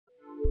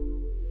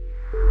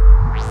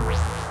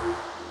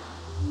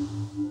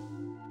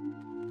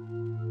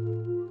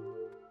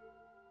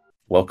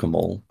welcome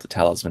all to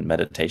Talisman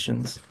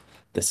Meditations.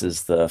 This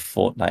is the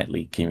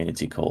fortnightly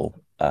community call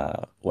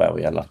where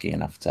we are lucky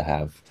enough to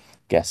have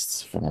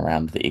guests from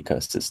around the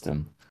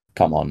ecosystem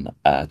come on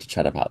to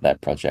chat about their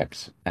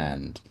project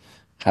and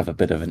have a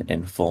bit of an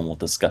informal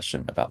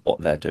discussion about what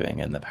they're doing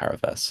in the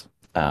Paraverse.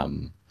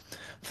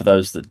 For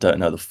those that don't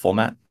know the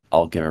format,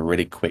 I'll give a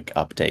really quick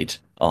update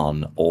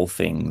on all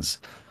things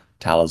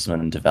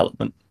Talisman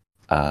development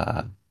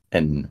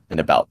in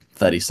about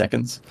 30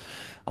 seconds.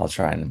 I'll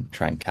try and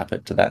cap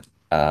it to that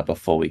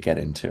before we get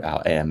into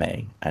our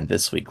AMA. And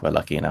this week we're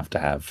lucky enough to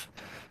have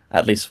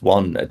at least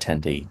one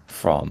attendee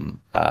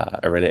from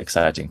a really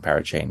exciting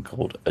parachain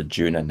called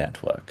Ajuna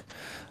Network.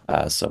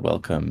 So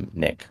welcome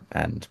Nick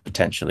and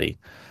potentially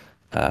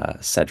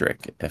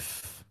Cedric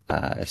if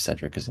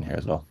Cedric is in here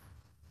as well.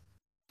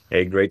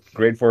 Hey, great.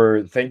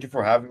 Thank you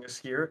for having us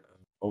here.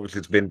 Obviously,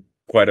 it's been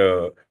quite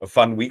a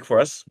fun week for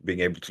us,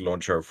 being able to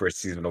launch our first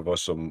season of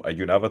Awesome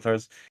Ajuna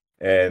Avatars.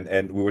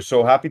 And we were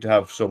so happy to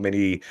have so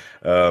many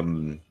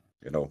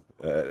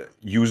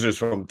users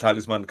from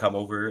Talisman come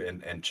over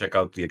and check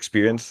out the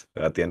experience.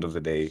 At the end of the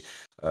day,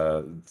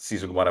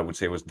 season one, I would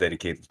say, was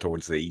dedicated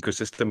towards the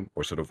ecosystem,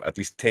 or sort of at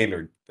least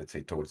tailored, let's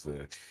say, towards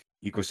the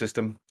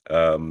ecosystem.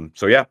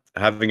 So yeah,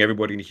 having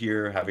everybody in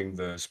here, having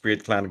the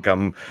Spirit Clan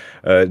come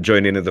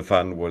join in the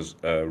fun was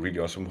really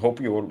awesome. Hope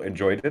you all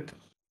enjoyed it.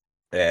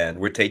 And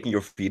we're taking your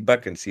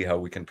feedback and see how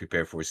we can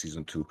prepare for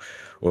season two.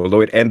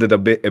 Although it ended a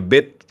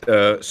bit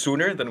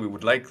sooner than we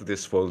would like,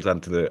 this falls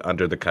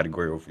under the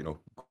category of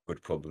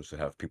good problems to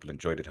have. People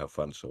enjoyed it, have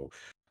fun. So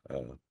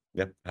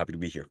yeah, happy to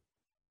be here.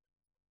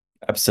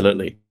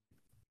 Absolutely.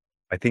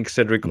 I think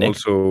Cedric Nick?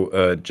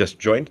 also just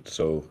joined,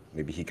 so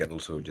maybe he can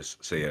also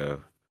just say a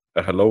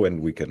hello and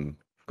we can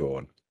go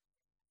on.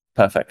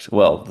 Perfect.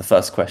 Well, the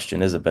first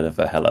question is a bit of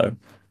a hello.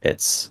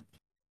 It's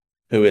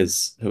who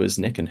is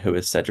Nick and who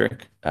is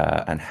Cedric,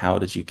 and how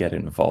did you get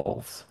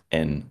involved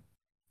in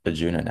the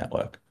Ajuna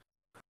Network?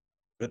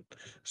 Good.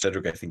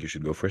 Cedric, I think you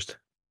should go first.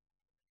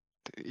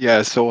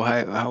 Yeah, so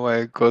how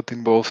I got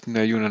involved in the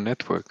Ajuna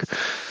Network.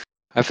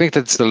 I think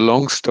that's a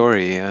long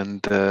story,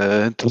 and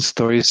the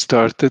story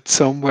started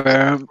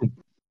somewhere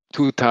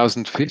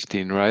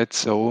 2015, right?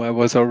 So I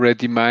was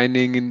already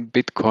mining in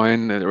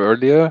Bitcoin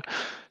earlier,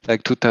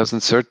 like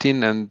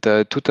 2013, and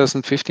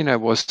 2015 I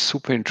was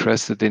super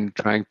interested in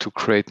trying to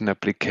create an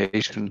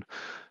application,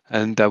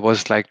 and I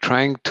was like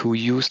trying to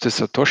use the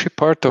Satoshi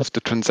part of the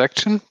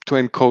transaction to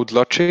encode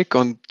logic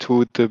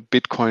onto the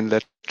Bitcoin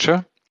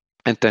ledger,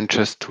 and then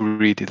just to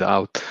read it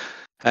out.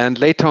 And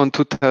later on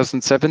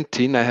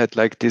 2017, I had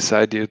like this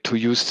idea to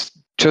use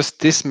just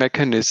this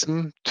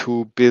mechanism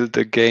to build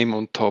a game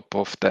on top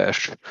of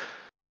Dash.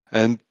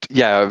 And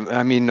yeah,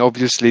 I mean,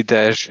 obviously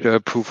Dash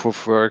proof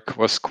of work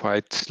was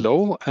quite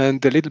slow.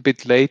 And a little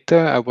bit later,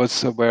 I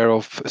was aware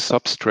of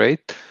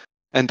Substrate.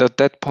 And at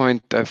that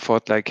point, I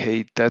thought like,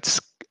 hey,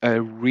 that's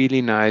a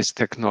really nice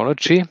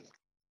technology.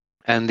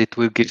 And it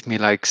will give me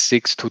like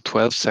 6 to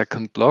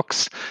 12-second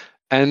blocks.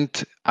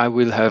 And I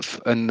will have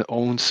an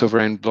own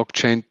sovereign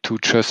blockchain to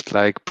just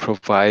like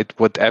provide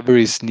whatever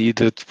is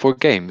needed for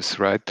games,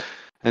 right?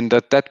 And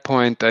at that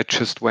point, I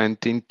just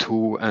went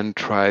into and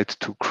tried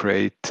to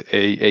create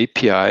a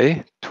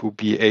API to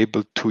be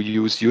able to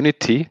use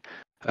Unity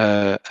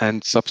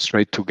and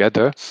Substrate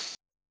together.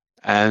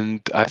 And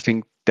I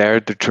think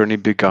there the journey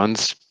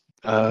begins.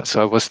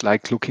 So I was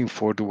like looking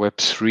for the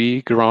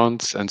Web3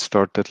 grants and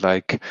started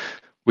like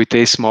with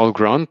a small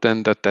grant.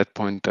 And at that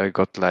point, I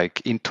got like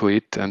into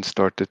it and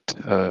started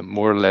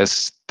more or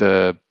less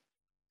the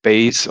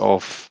base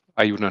of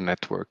Ajuna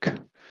Network.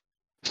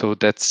 So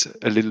that's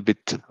a little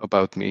bit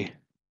about me,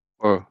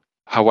 or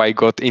how I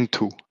got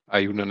into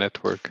Ajuna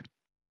Network.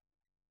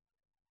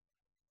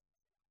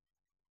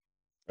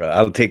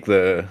 I'll take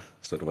the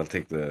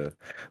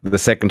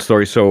second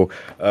story. So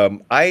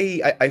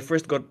I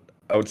first got,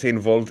 I would say,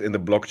 involved in the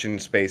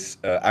blockchain space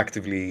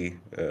actively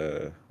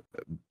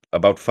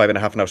about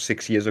 5.5 now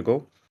 6 years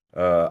ago.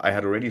 I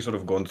had already sort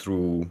of gone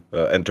through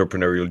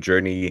entrepreneurial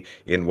journey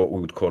in what we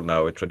would call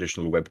now a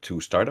traditional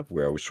Web2 startup,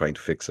 where I was trying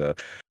to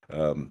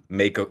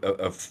make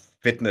a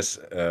fitness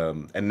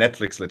and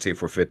Netflix, let's say,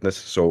 for fitness.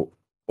 So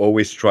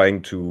always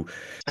trying to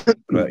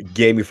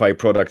gamify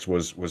products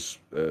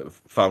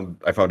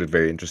I found it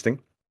very interesting.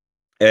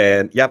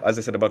 And yeah, as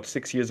I said, about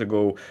 6 years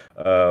ago,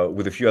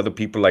 with a few other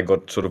people, I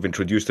got sort of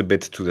introduced a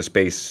bit to the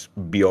space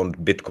beyond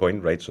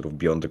Bitcoin, right? Sort of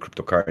beyond the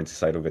cryptocurrency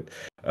side of it,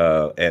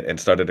 and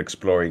started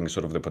exploring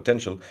sort of the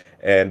potential.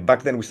 And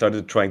back then, we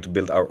started trying to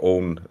build our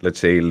own, let's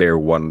say, layer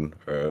one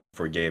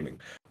for gaming,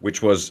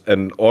 which was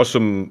an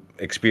awesome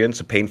experience,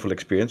 a painful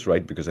experience,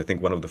 right? Because I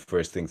think one of the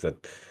first things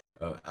that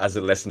as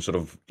a lesson sort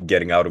of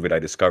getting out of it, I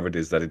discovered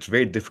is that it's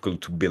very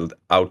difficult to build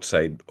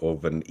outside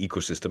of an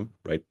ecosystem,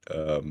 right?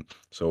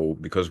 So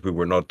because we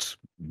were not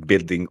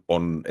building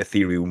on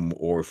Ethereum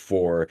or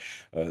for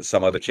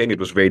some other chain, it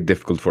was very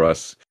difficult for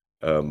us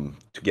to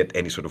get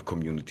any sort of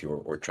community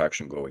or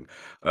traction going.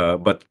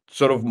 But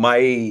sort of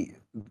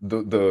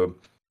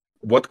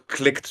what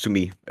clicked to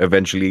me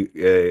eventually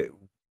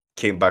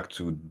came back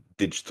to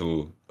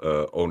digital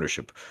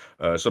ownership.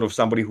 Sort of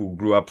somebody who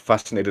grew up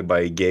fascinated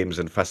by games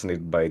and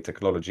fascinated by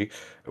technology,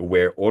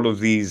 where all of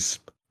these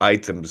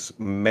items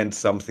meant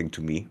something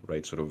to me,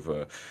 right?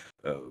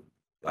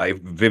 I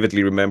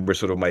vividly remember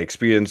sort of my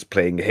experience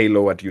playing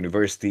Halo at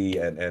university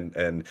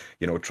and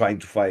trying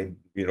to find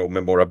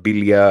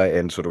memorabilia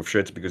and sort of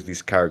shirts because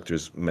these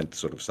characters meant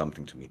sort of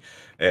something to me.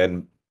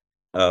 And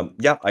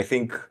I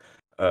think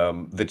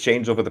the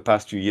change over the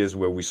past few years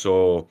where we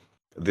saw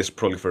this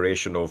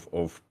proliferation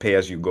of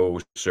pay-as-you-go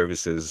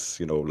services,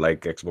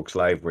 like Xbox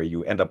Live, where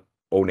you end up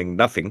owning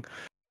nothing,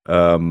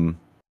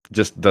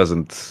 just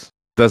doesn't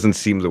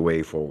seem the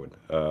way forward.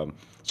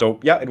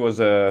 It was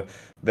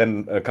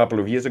then a couple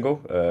of years ago,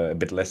 a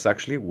bit less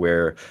actually,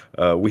 where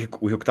we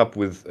hooked up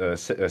with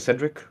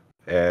Cedric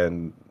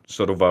and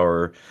sort of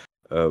our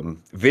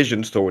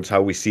visions towards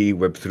how we see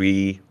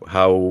Web3,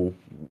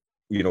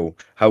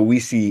 how we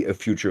see a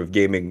future of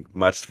gaming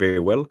matched very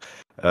well.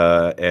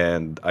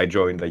 And I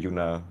joined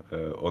Ajuna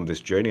on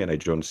this journey, and I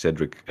joined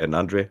Cedric and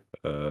Andre,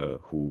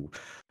 who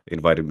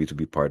invited me to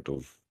be part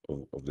of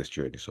this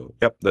journey. So,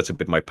 that's a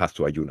bit my path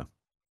to Ajuna.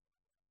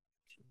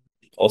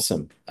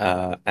 Awesome.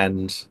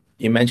 And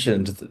you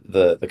mentioned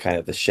the kind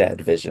of the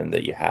shared vision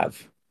that you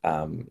have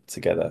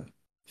together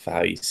for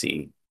how you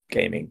see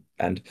gaming.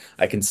 And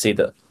I can see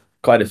that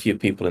quite a few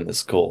people in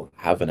this call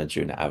have an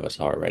Ajuna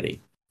avatar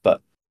already.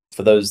 But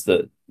for those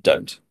that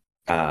don't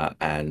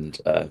and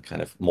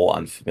kind of more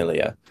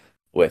unfamiliar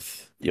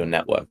with your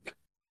network,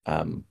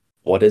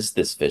 what is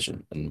this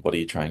vision and what are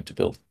you trying to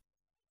build?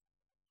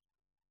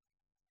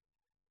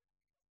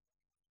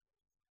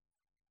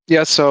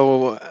 Yeah,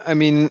 so I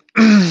mean,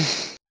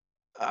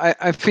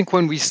 I think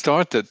when we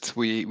started,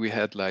 we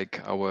had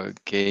like our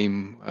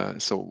game.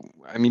 So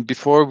I mean,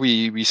 before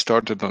we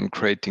started on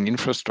creating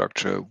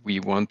infrastructure,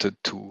 we wanted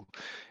to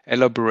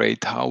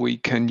elaborate how we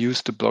can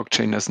use the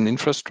blockchain as an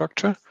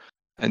infrastructure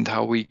and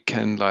how we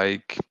can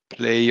like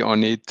play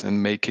on it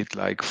and make it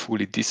like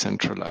fully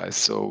decentralized.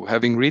 So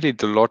having really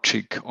the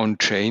logic on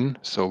chain,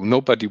 so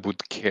nobody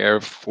would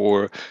care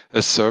for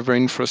a server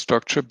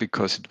infrastructure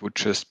because it would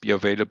just be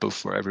available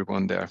for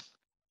everyone there.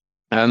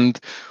 And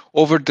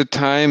over the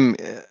time,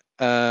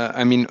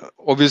 I mean,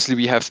 obviously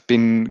we have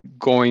been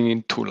going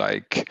into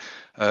like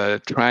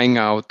trying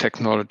out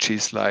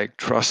technologies like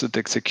trusted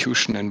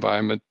execution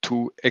environment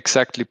to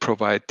exactly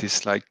provide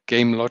this like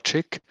game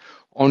logic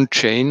on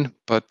chain,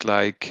 but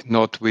like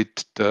not with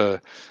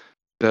the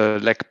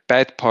like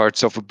bad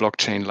parts of a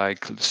blockchain,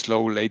 like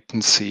slow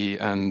latency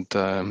and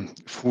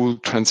full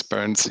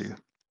transparency.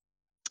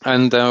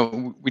 And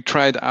we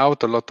tried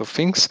out a lot of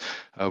things.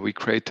 We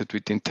created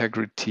with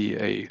Integrity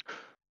a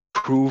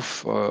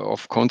proof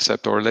of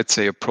concept, or let's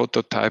say a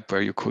prototype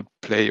where you could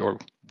play, or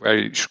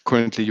where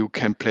currently you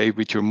can play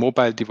with your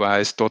mobile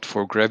device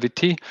 .4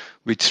 gravity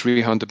with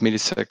 300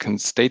 milliseconds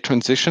state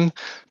transition.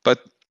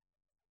 But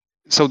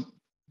so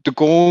the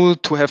goal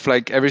to have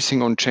like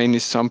everything on chain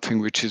is something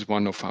which is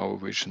one of our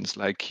visions,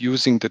 like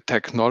using the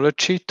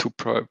technology to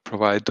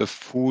provide a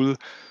full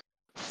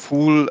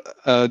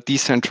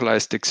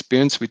decentralized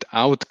experience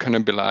without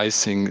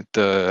cannibalizing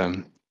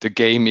the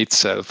game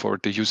itself or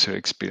the user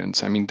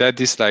experience. I mean, that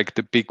is like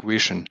the big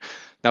vision.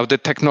 Now, the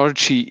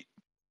technology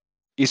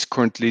is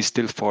currently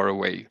still far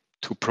away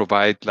to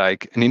provide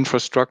like an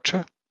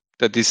infrastructure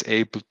that is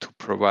able to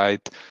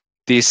provide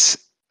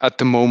this at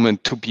the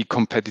moment to be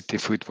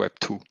competitive with Web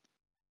 2.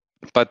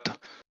 But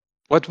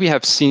what we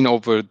have seen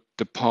over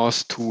the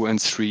past 2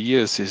 and 3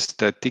 years is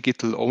that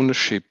digital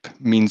ownership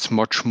means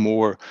much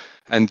more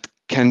and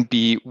can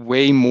be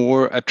way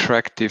more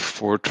attractive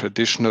for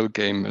traditional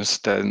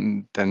gamers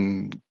than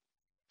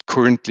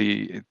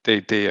currently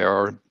they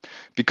are,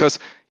 because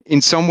in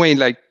some way,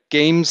 like,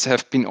 games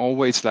have been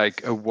always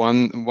like a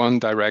one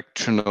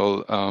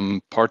directional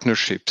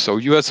partnership. So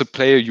you as a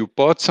player, you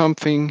bought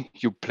something,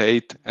 you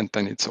played, and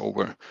then it's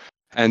over.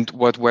 And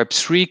what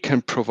Web3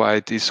 can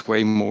provide is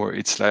way more.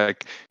 It's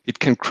like it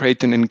can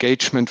create an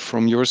engagement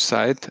from your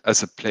side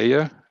as a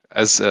player,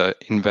 as an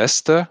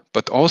investor,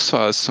 but also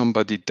as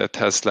somebody that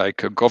has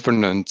like a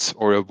governance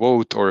or a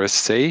vote or a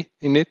say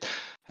in it.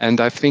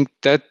 And I think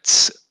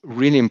that's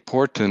really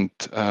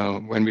important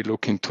when we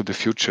look into the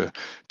future,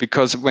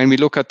 because when we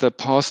look at the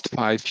past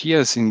 5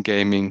 years in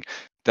gaming,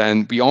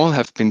 then we all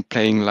have been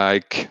playing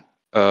like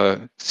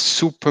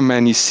super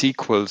many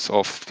sequels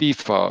of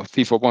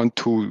FIFA 1,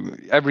 2.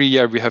 Every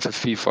year we have a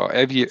FIFA.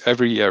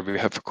 Every year we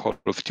have a Call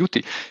of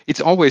Duty.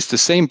 It's always the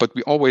same, but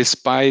we always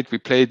buy it. We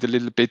play it a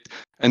little bit,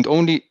 and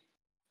only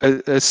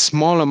a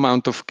small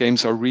amount of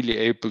games are really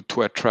able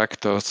to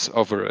attract us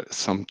over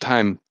some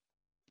time.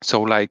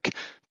 So like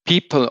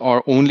people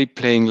are only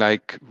playing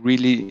like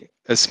really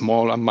a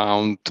small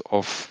amount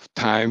of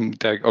time,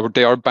 or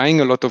they are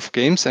buying a lot of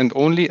games, and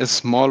only a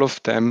small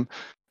of them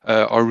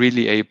are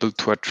really able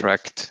to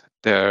attract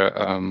their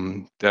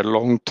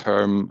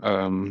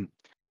long-term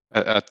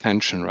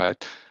attention,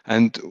 right?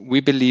 And we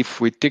believe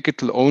with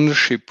digital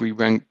ownership, we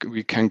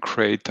can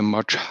create a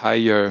much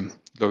higher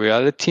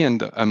loyalty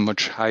and a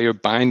much higher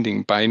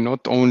binding by not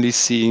only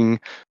seeing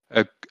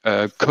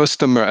a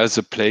customer as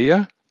a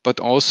player, but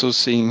also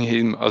seeing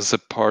him as a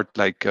part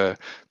like a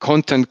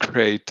content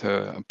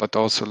creator, but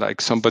also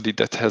like somebody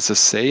that has a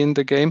say in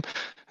the game.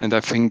 And I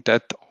think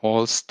that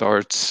all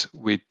starts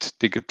with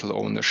digital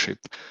ownership.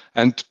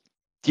 And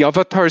the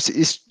avatars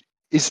is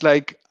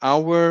like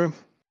our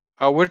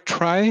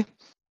try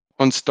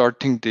on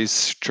starting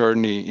this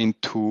journey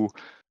into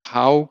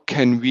how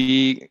can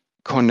we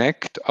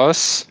connect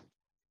us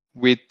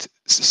with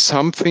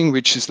something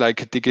which is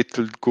like a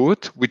digital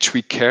good, which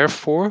we care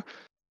for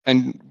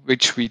and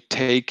which we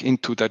take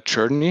into that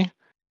journey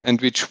and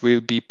which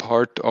will be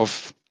part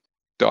of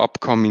the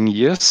upcoming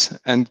years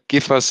and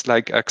give us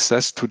like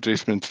access to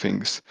different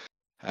things.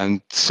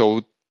 And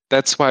so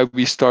that's why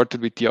we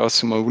started with the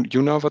Awesome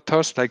Ajuna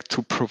Avatars, like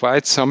to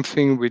provide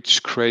something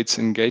which creates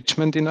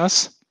engagement in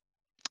us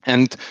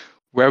and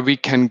where we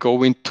can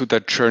go into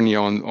that journey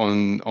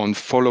on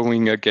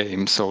following a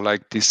game. So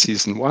like this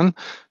season 1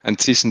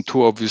 and season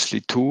 2, obviously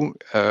 2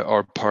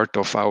 are part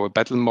of our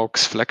Battle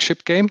Mox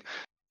flagship game,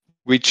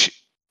 which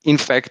in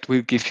fact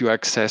will give you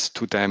access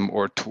to them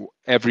or to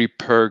every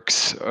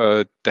perks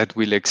that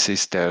will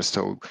exist there.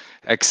 So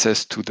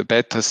access to the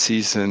beta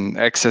season,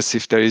 access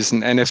if there is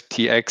an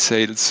NFT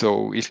exile.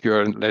 So if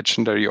you're a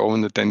legendary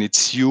owner, then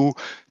it's you,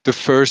 the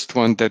first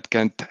one that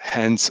get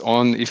hands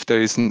on. If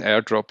there is an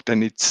airdrop,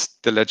 then it's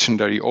the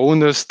legendary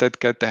owners that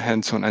get the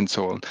hands on and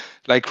so on.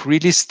 Like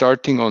really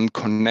starting on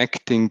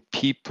connecting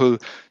people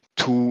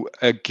to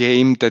a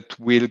game that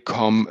will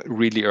come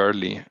really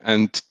early.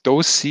 And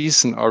those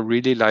seasons are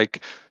really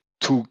like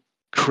to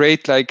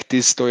create like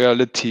this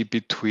loyalty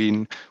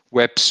between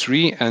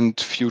Web3 and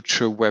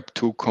future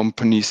Web2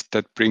 companies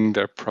that bring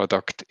their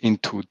product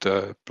into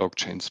the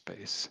blockchain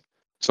space.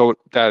 So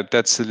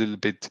that's a little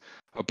bit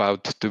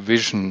about the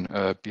vision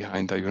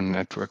behind Ajuna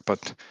Network.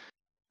 But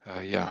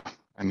yeah,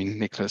 I mean,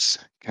 Nicholas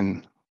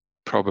can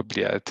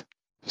probably add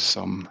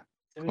some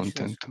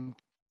content.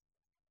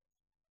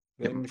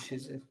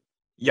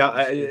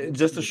 Yeah,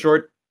 just a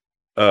short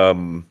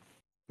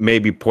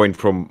maybe point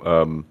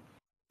from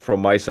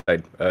my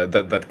side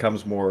that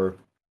comes more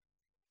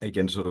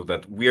again sort of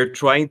that we are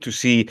trying to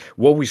see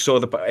what we saw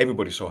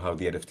everybody saw how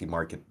the NFT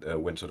market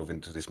went sort of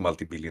into this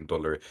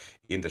multi-billion-dollar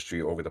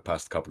industry over the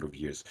past couple of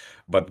years.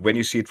 But when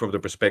you see it from the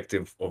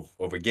perspective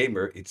of a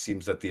gamer, it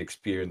seems that the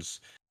experience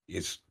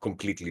is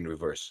completely in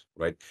reverse,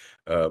 right?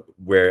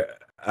 Where,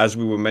 as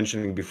we were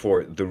mentioning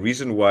before, the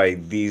reason why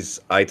these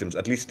items,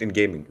 at least in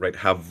gaming, right,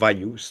 have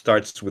value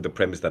starts with the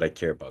premise that I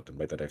care about them,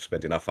 right? That I've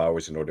spent enough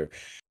hours in order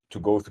to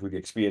go through the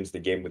experience, the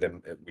game with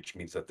them, which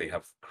means that they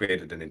have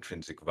created an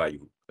intrinsic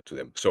value to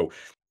them. So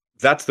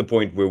that's the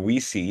point where we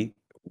see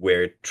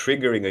where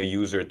triggering a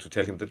user to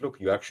tell him that,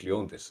 look, you actually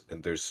own this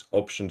and there's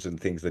options and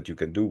things that you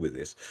can do with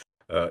this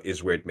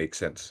is where it makes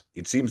sense.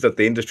 It seems that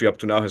the industry up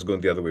to now has gone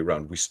the other way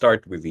around. We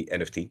start with the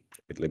NFT.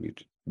 Let me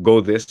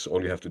go this.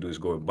 All you have to do is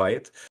go and buy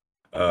it.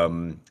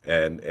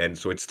 And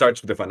so it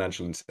starts with the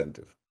financial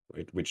incentive,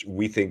 right? Which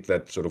we think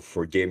that sort of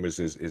for gamers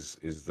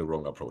is the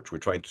wrong approach. We're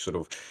trying to sort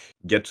of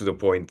get to the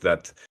point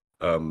that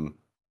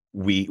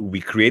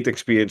we create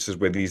experiences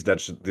where these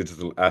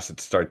digital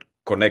assets start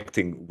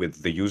connecting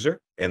with the user,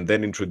 and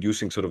then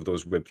introducing sort of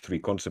those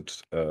Web3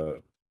 concepts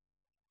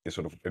is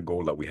sort of a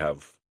goal that we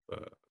have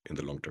in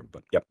the long term.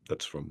 But yeah,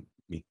 that's from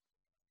me.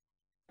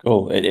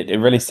 Cool. It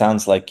really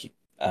sounds like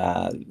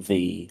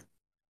the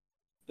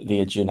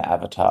Ajuna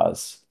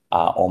avatars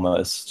are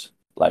almost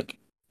like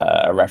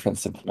a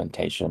reference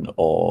implementation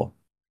or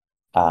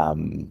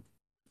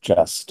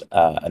just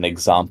an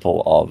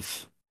example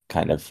of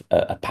kind of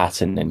a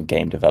pattern in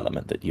game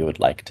development that you would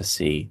like to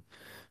see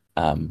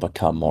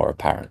become more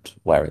apparent,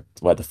 where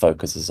the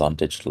focus is on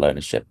digital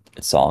ownership.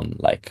 It's on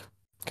like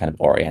kind of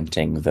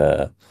orienting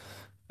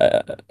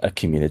a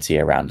community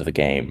around the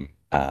game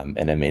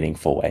in a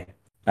meaningful way,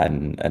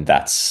 and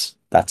that's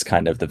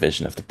kind of the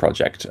vision of the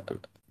project,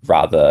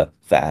 rather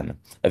than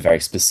a very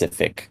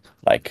specific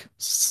like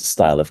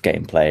style of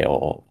gameplay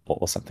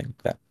or something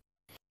like that.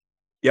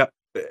 Yeah,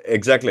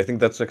 exactly. I think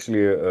that's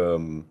actually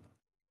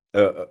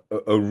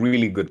a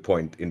really good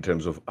point in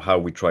terms of how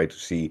we try to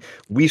see.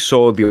 We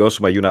saw the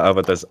Awesome Ajuna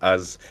Avatars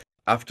as,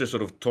 after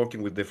sort of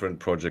talking with different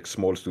projects,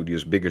 small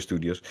studios, bigger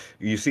studios,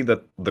 you see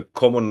that the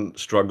common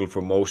struggle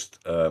for most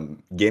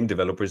game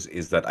developers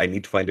is that I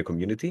need to find a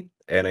community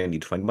and I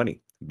need to find money.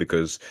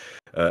 Because,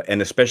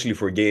 and especially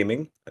for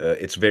gaming,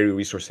 it's very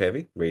resource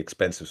heavy, very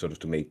expensive sort of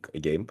to make a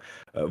game,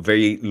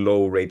 very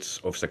low rates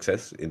of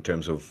success in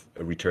terms of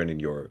a return in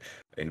your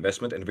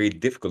investment, and very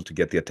difficult to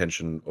get the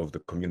attention of the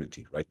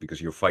community, right? Because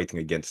you're fighting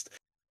against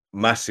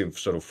massive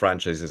sort of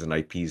franchises and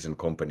IPs and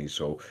companies.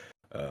 So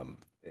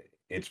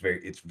it's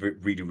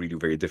really, really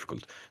very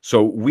difficult.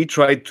 So we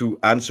tried to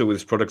answer with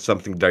this product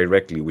something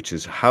directly, which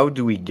is how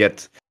do we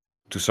get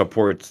to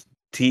support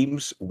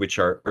teams which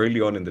are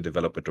early on in the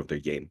development of their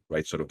game,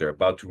 right? Sort of they're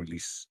about to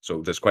release.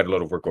 So there's quite a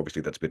lot of work,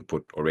 obviously, that's been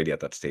put already at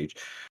that stage.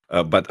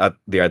 But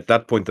they're at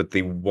that point that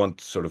they want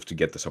sort of to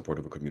get the support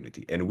of a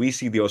community. And we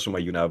see the Awesome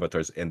Ajuna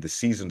Avatars and the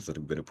seasons that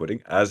we've been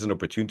putting as an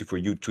opportunity for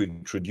you to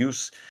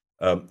introduce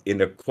in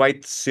a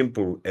quite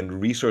simple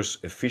and resource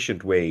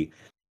efficient way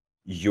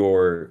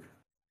your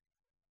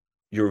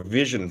your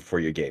vision for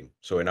your game.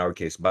 So in our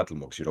case,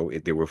 BattleMox,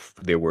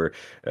 they were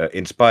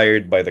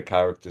inspired by the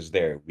characters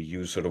there. We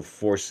use sort of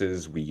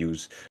forces, we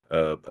use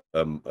the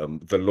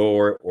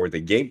lore or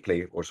the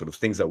gameplay or sort of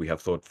things that we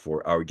have thought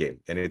for our game,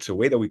 and it's a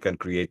way that we can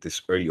create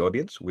this early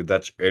audience. With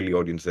that early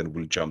audience, then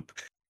we'll jump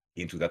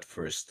into that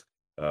first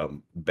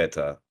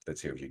beta,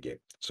 let's say, of your game.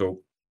 So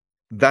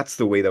that's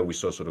the way that we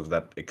saw sort of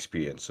that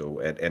experience. So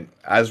and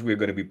as we're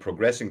going to be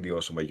progressing the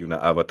Awesome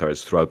Ajuna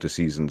avatars throughout the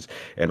seasons,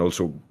 and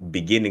also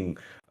beginning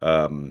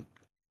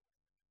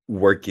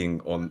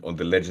working on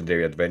the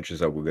legendary adventures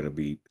that we're going to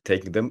be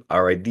taking them,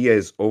 our idea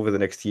is over the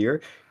next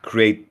year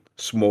create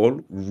small,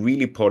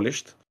 really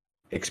polished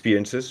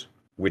experiences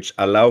which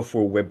allow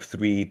for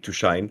Web3 to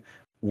shine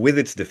with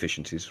its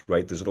deficiencies,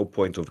 right? There's no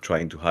point of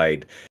trying to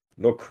hide,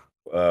 look,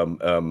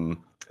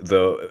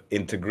 the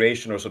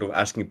integration or sort of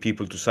asking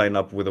people to sign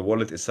up with a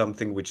wallet is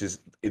something which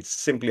it's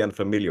simply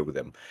unfamiliar with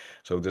them.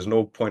 So there's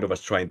no point of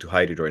us trying to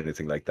hide it or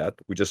anything like that.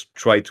 We just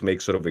try to make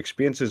sort of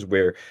experiences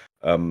where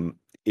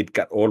it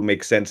can all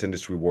make sense and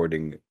it's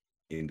rewarding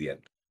in the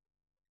end.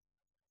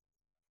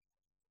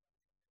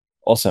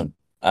 Awesome.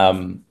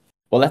 Well,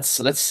 let's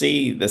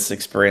see this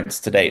experience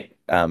to date.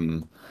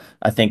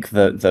 I think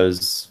that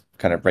those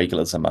kind of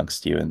regulars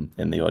amongst you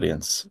in the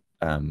audience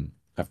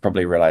have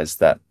probably realized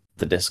that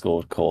the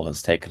Discord call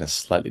has taken a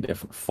slightly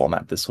different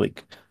format this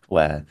week,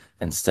 where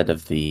instead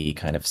of the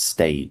kind of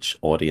stage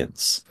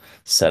audience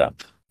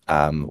setup,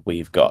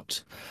 we've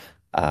got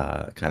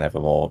kind of a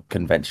more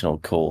conventional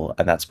call,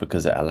 and that's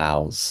because it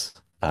allows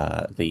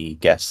the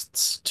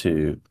guests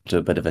to do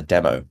a bit of a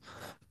demo,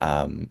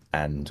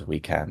 and we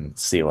can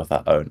see with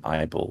our own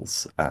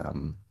eyeballs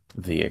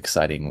the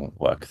exciting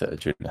work that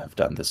Ajuna have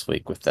done this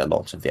week with their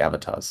launch of the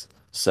avatars.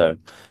 So,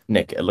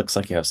 Nick, it looks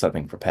like you have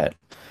something prepared.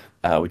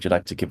 Would you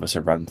like to give us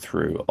a run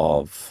through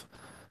of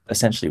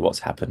essentially what's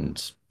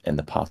happened in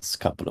the past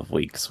couple of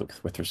weeks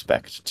with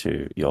respect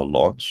to your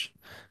launch,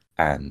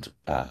 and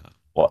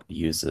what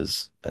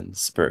users and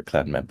Spirit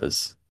Clan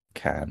members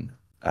can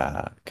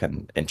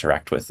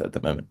interact with at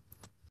the moment?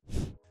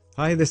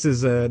 Hi, this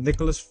is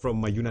Nicholas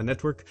from Ajuna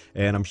Network,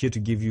 and I'm here to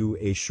give you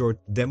a short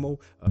demo,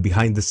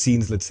 behind the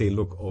scenes, let's say,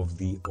 look of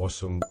the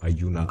Awesome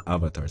Ajuna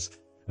Avatars.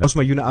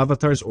 Awesome Ajuna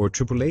Avatars, or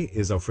AAA,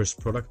 is our first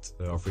product,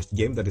 our first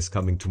game that is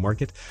coming to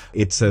market.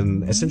 It's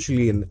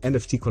essentially an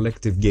NFT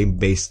collective game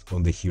based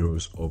on the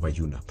heroes of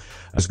Ajuna.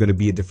 There's going to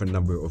be a different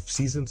number of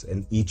seasons,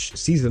 and each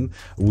season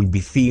will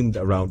be themed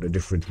around a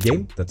different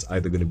game that's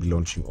either going to be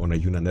launching on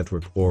Ajuna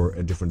Network, or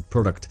a different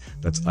product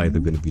that's either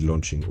going to be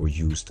launching or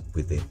used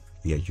within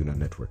the Ajuna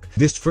Network.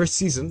 This first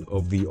season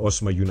of the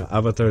Awesome Ajuna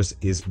Avatars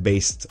is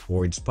based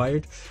or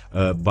inspired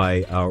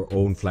by our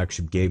own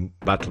flagship game,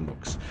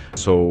 BattleMox.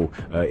 So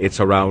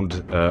it's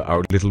around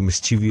our little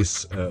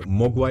mischievous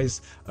Mogwais,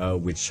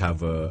 which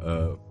have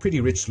a pretty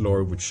rich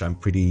lore, which I'm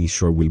pretty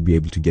sure we'll be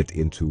able to get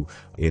into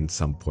in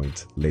some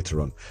point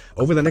later on.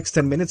 Over the next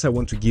 10 minutes, I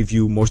want to give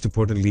you, most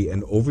importantly,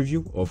 an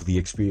overview of the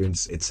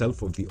experience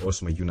itself of the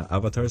Awesome Ajuna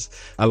Avatars.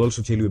 I'll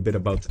also tell you a bit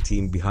about the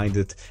team behind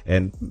it,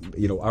 and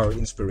our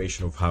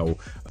inspiration of how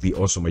the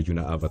Awesome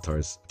Ajuna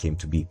Avatars came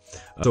to be.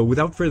 So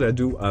without further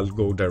ado, I'll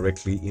go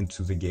directly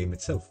into the game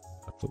itself.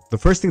 So the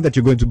first thing that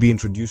you're going to be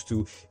introduced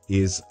to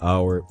is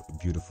our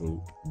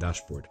beautiful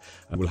dashboard.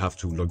 I will have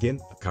to log in.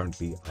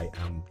 Currently, I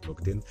am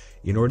logged in.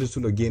 In order to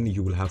log in,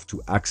 you will have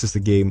to access the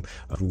game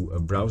through a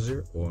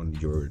browser on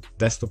your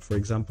desktop, for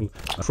example.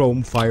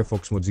 Chrome,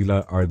 Firefox,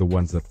 Mozilla are the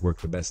ones that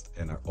work the best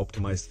and are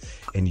optimized.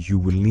 And you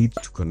will need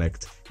to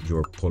connect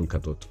your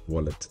Polkadot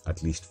wallet,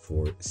 at least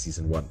for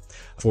season 1.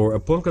 For a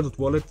Polkadot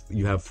wallet,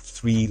 you have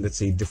 3, let's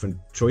say, different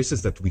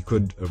choices that we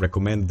could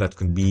recommend. That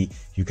can be,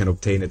 you can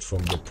obtain it from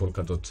the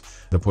Polkadot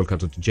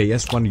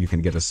JS one. You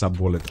can get a sub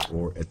wallet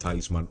or a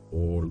Talisman.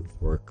 All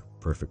work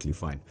perfectly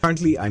fine.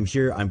 Currently, I'm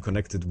here. I'm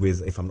connected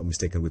with, if I'm not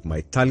mistaken, with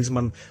my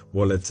Talisman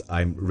wallet.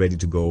 I'm ready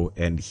to go,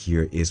 and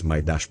here is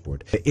my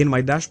dashboard. In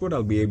my dashboard,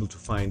 I'll be able to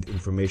find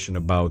information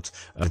about,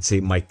 let's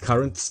say, my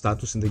current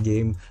status in the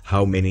game,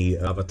 how many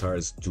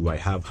avatars do I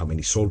have, how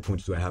many soul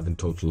points do I have in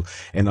total,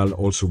 and I'll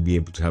also be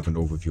able to have an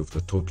overview of the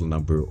total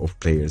number of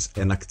players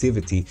and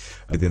activity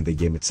within the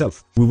game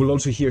itself. We will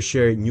also here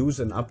share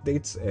news and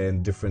updates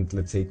and different,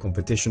 let's say,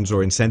 competitions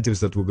or incentives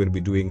that we're going to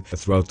be doing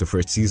throughout the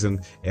first season,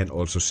 and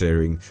also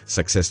sharing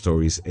success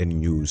stories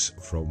and news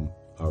from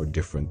our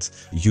different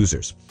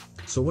users.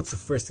 So what's the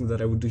first thing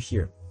that I would do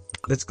here?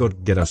 Let's go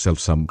get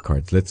ourselves some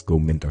cards. Let's go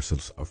mint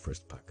ourselves our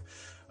first pack.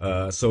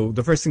 So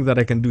the first thing that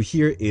I can do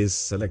here is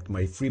select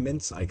my free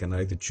mints. I can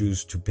either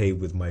choose to pay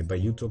with my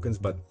Bayou tokens,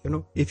 but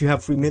if you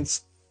have free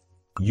mints,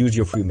 use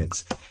your free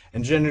mints.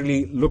 And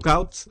generally look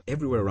out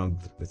everywhere around,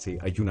 let's say,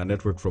 Ajuna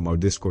Network, from our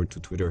Discord to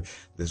Twitter.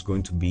 There's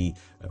going to be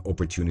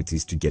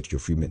opportunities to get your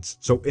free mints.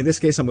 So in this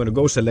case, I'm going to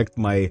go select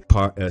my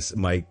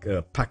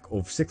pack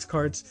of 6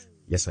 cards.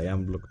 Yes, I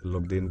am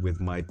logged in with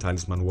my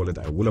Talisman wallet.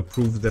 I will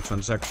approve the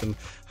transaction,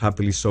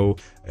 happily so,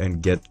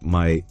 and get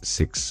my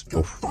 6.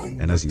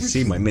 And as you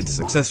see, my mint is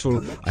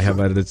successful. I have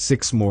added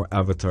 6 more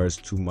avatars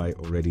to my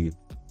already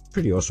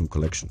pretty awesome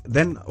collection.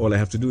 Then all I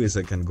have to do is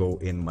I can go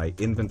in my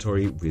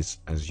inventory, which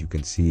as you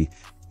can see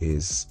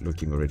is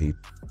looking already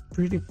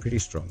pretty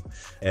strong,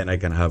 and I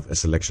can have a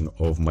selection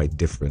of my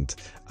different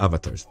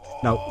avatars.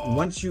 Now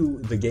once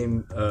the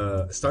game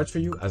starts for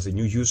you as a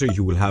new user,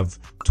 you will have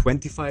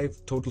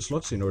 25 total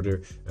slots in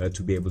order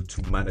to be able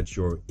to manage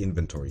your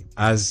inventory.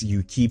 As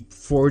you keep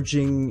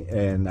forging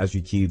and as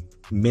you keep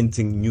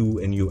minting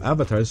new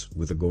avatars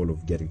with the goal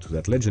of getting to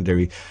that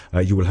legendary,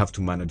 you will have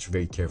to manage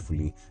very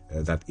carefully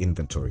that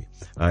inventory.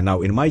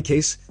 Now in my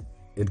case,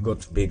 it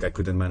got big, I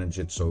couldn't manage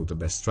it, so the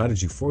best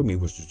strategy for me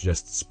was to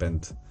just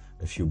spend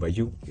a few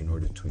Bayou in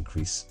order to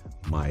increase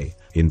my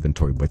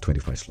inventory by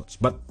 25 slots.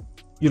 But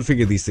you'll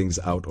figure these things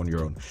out on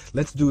your own.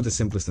 Let's do the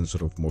simplest and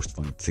sort of most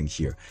fun thing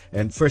here.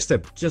 And first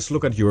step, just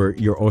look at your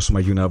Awesome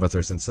Ajuna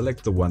avatars and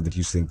select the one that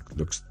you think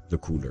looks the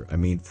cooler. I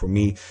mean, for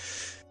me,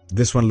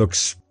 this one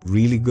looks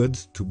really good,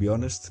 to be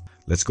honest.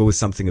 Let's go with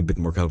something a bit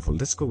more colorful.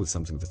 Let's go with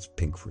something that's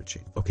pink for a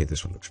change. Okay,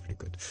 this one looks pretty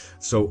good.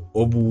 So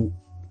Obu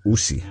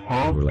Usi,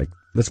 we're like,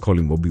 let's call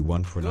him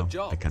Obi-Wan for now.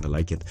 I kind of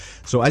like it.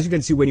 So as you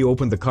can see, when you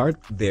open the card,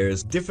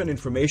 there's different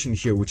information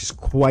here, which is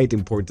quite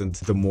important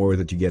the more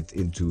that you get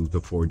into the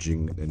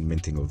forging and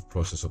minting of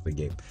process of the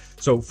game.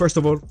 So first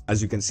of all,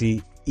 as you can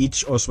see,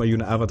 each Awesome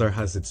Ajuna avatar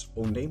has its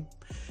own name.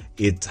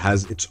 It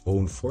has its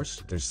own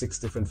force. There's 6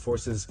 different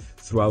forces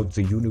throughout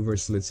the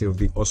universe, let's say, of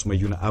the Awesome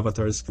Ajuna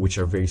avatars, which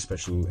are very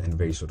special and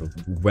very sort of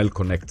well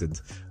connected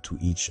to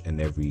each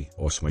and every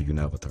Awesome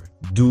Ajuna avatar.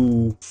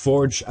 Do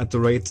forge at the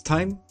right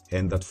time,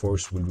 and that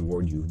force will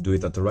reward you. Do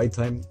it at the right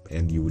time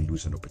and you will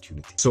lose an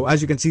opportunity. So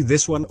as you can see,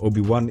 this one,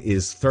 Obi-Wan,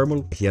 is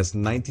thermal. He has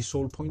 90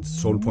 soul points.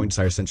 Soul points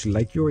are essentially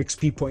like your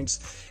XP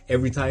points.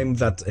 Every time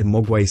that a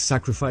Mogwai is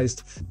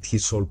sacrificed,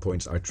 his soul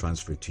points are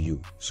transferred to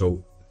you.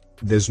 So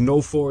there's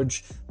no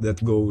forge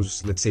that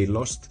goes, let's say,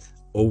 lost.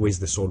 Always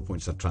the soul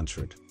points are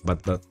transferred,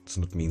 but that does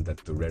not mean that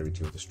the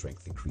rarity or the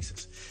strength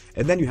increases.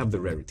 And then you have the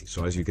rarity.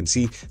 So as you can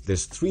see,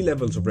 there's 3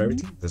 levels of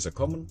rarity. There's a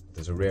common,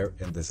 there's a rare,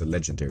 and there's a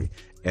legendary.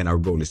 And our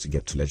goal is to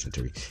get to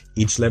legendary.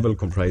 Each level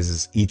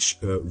comprises, each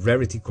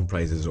rarity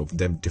comprises of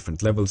them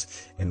different levels.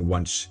 And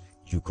once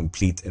you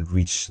complete and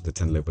reach the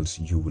 10 levels,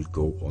 you will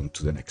go on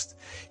to the next.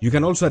 You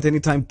can also at any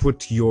time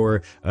put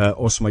your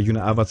Awesome Ajuna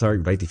avatar,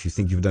 right? If you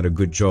think you've done a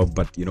good job,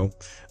 but you know,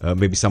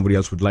 maybe somebody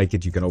else would like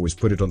it, you can always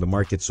put it on the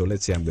market. So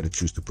let's say I'm going to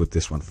choose to put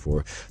this one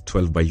for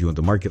 12 Bayou on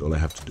the market. All I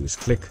have to do is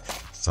click,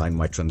 sign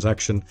my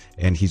transaction,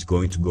 and he's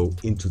going to go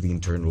into the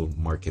internal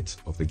market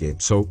of the game.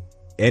 So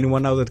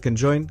anyone now that can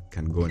join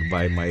can go and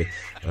buy my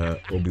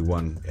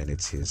Obi-Wan, and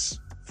it's his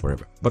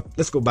forever. But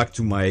let's go back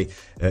to my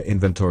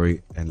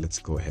inventory and let's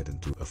go ahead and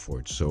do a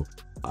forge. So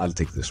I'll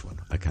take this one.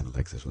 I kind of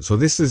like this one. So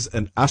this is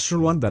an astral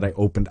one that I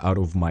opened out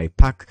of my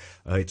pack.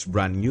 It's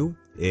brand new.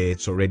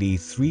 It's already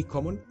 3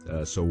 common.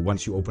 So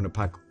once you open a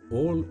pack,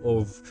 all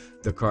of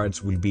the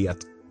cards will be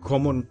at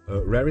common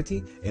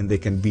rarity, and they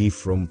can be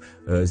from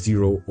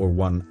 0 or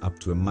 1 up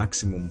to a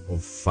maximum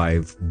of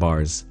 5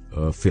 bars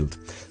filled.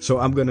 So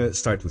I'm gonna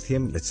start with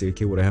him. Let's say,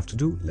 okay, what I have to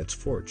do, let's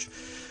forge.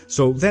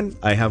 So then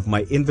I have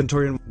my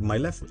inventory on my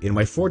left. In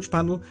my forge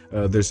panel,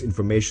 there's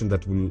information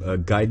that will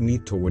guide me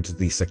towards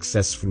the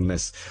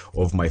successfulness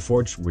of my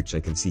forge, which I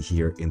can see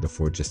here in the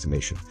forge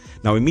estimation.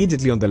 Now,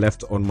 immediately on the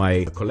left on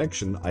my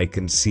collection, I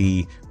can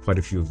see quite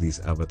a few of these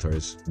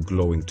avatars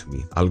glowing to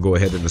me. I'll go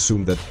ahead and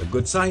assume that a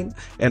good sign,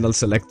 and I'll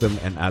select them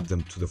and add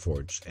them to the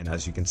forge. And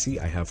as you can see,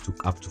 I have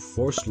up to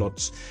 4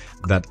 slots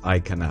that I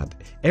can add.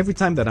 Every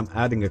time that I'm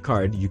adding a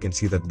card, you can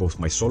see that both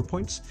my soul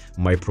points,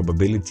 my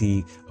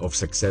probability of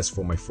success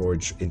for my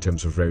forge in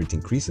terms of rarity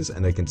increases,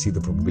 and I can see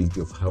the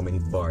probability of how many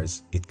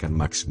bars it can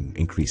maximum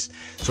increase.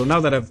 So now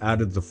that I've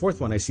added the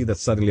 4th one, I see that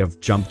suddenly I've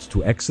jumped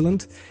to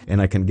excellent,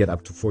 and I can get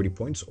up to 40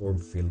 points or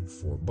fill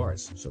 4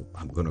 bars. So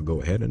I'm gonna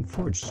go ahead and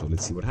forge. So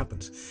let's see what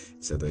happens.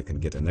 It said I can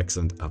get an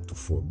excellent up to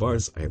 4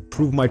 bars. I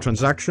approve my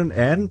transaction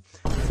and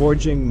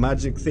forging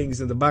magic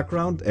things in the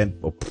background, and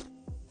oh,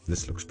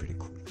 this looks pretty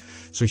cool.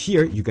 So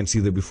here you can see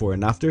the before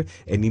and after,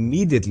 and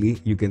immediately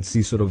you can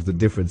see sort of the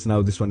difference.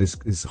 Now this one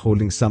is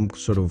holding some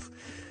sort of,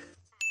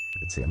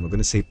 let's say, I'm not going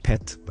to say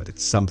pet, but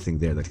it's something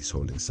there that he's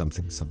holding,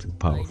 something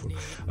powerful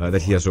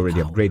that he has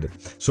already upgraded.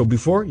 So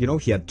before, you know,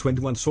 he had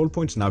 21 soul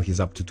points. Now he's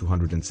up to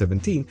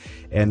 217.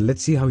 And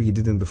let's see how he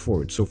did in the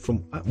forge. So from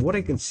what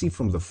I can see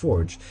from the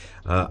forge,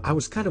 I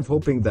was kind of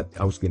hoping that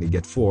I was going to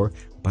get 4,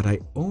 but I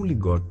only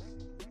got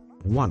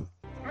 1.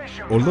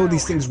 Although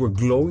these things were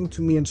glowing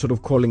to me and sort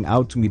of calling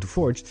out to me to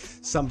forge,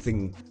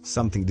 something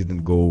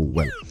didn't go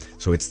well.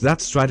 So it's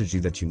that strategy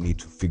that you need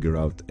to figure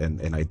out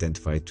and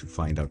identify to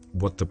find out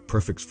what the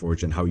perfect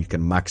forge and how you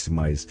can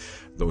maximize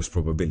those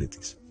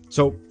probabilities.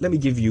 So let me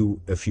give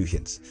you a few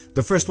hints.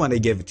 The first one, I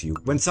gave it to you.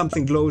 When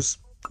something glows,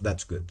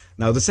 that's good.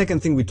 Now, the second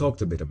thing we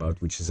talked a bit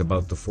about, which is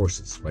about the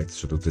forces, right?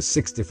 Sort of the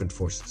 6 different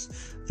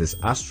forces. There's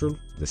astral,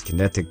 there's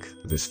kinetic,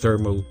 there's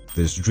thermal,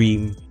 there's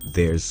dream,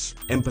 there's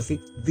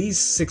empathy. These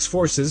 6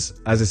 forces,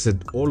 as I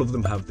said, all of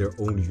them have their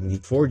own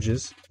unique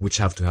forges, which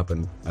have to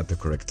happen at the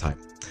correct time.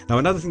 Now,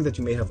 another thing that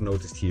you may have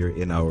noticed here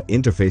in our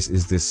interface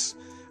is this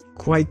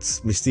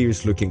quite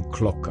mysterious looking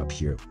clock up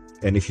here.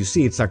 And if you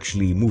see, it's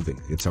actually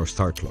moving. It's our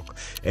start clock.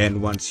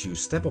 And once you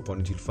step upon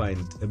it, you'll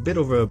find a bit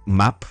of a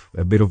map,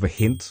 a bit of a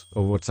hint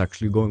of what's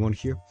actually going on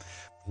here.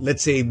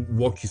 Let's say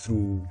walk you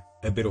through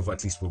a bit of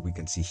at least what we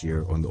can see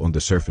here on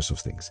the surface of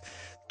things.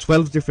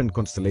 12 different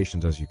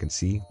constellations, as you can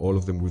see, all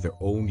of them with their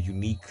own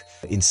unique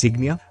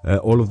insignia,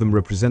 all of them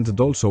represented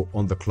also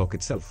on the clock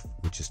itself,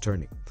 which is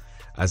turning.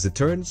 As it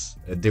turns,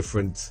 a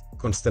different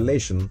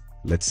constellation,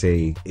 let's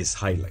say, is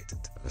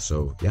highlighted.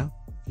 So yeah,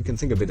 you can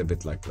think of it a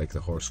bit like the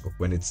horoscope.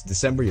 When it's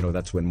December,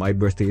 that's when my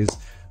birthday is.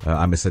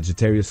 I'm a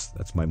Sagittarius,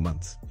 that's my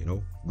month,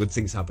 good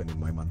things happen in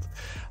my month.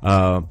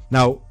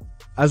 Now,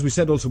 as we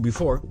said also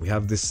before, we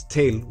have this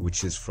tale,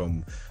 which is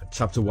from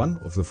chapter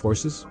 1 of the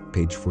Forces,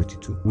 page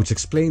 42, which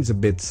explains a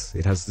bit.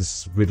 It has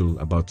this riddle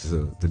about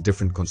the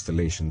different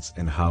constellations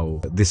and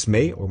how this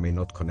may or may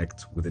not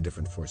connect with the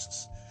different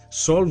forces.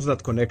 Solves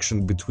that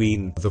connection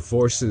between the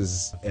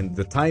forces and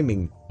the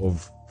timing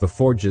of the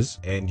forges,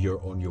 and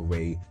you're on your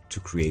way to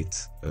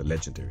create a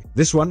legendary.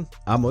 This one,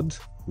 Amod,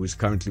 who is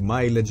currently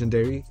my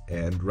legendary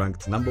and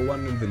ranked number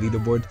 1 in the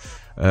leaderboard,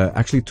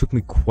 actually took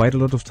me quite a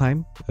lot of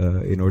time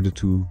in order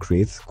to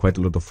create quite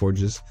a lot of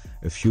forges,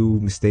 a few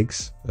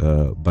mistakes,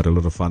 but a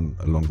lot of fun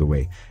along the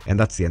way. And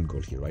that's the end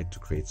goal here, right? To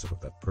create sort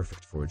of that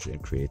perfect forge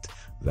and create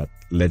that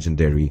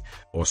legendary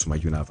Awesome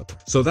Ajuna avatar.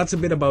 So that's a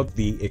bit about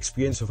the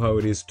experience of how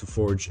it is to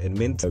forge and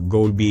mint. The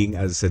goal being,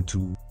 as I said,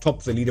 to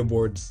top the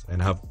leaderboards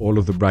and have all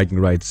of the bragging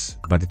rights,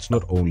 but it's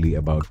not only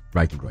about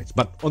bragging rights.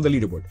 But on the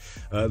leaderboard,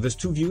 there's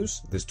 2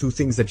 views, there's 2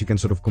 things that you can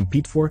sort of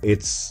compete for.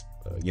 It's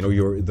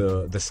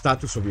the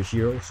status of your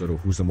hero, sort of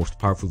who's the most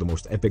powerful, the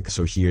most epic.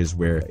 So here's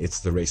where it's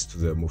the race to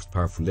the most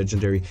powerful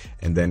legendary,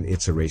 and then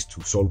it's a race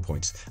to soul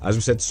points. As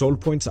we said, soul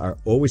points are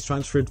always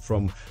transferred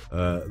from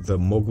the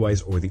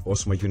Mogwais or the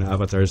Awesome Ajuna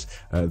avatars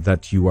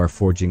that you are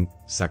forging,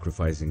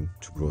 sacrificing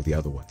to grow the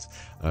other ones.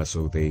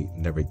 So they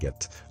never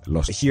get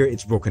lost. Here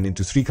it's broken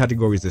into 3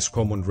 categories. There's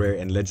common, rare,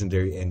 and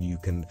legendary, and you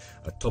can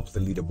top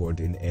the leaderboard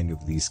in any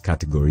of these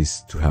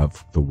categories to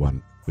have the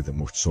one with the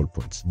most soul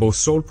points. Both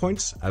soul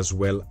points as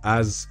well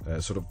as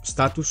sort of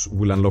status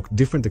will unlock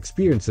different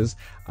experiences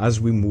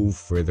as we move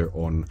further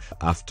on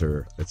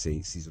after, let's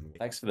say, season 1.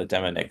 Thanks for the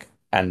demo, Nick.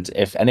 And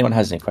if anyone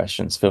has any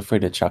questions, feel free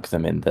to chuck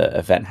them in the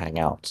event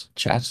hangout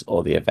chat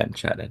or the event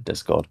chat at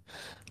Discord.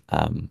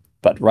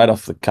 But right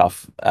off the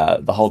cuff,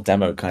 the whole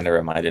demo kind of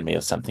reminded me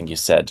of something you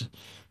said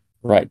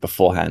right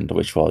beforehand,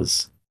 which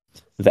was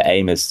the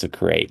aim is to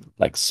create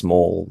like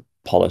small,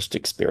 polished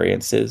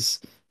experiences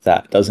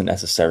that doesn't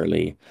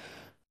necessarily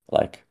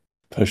like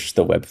push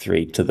the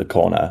Web3 to the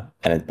corner,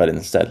 but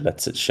instead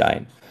lets it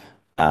shine.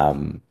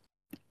 And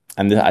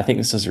I think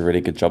this does a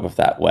really good job of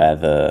that,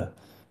 where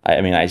I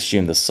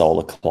assume the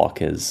solar clock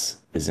is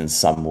in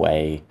some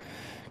way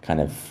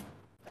kind of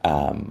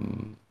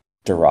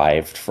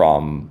derived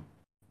from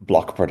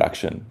block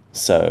production.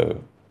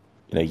 So,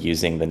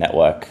 using the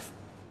network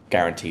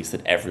guarantees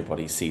that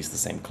everybody sees the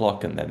same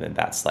clock, and then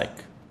that's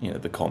like,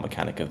 the core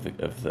mechanic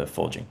of the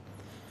forging.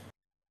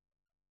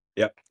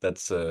 Yeah,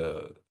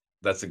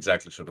 that's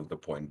exactly sort of the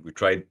point. We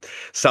tried,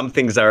 some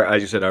things are,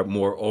 as you said, are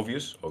more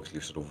obvious. Obviously,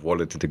 sort of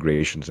wallet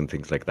integrations and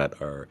things like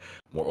that are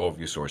more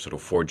obvious, or sort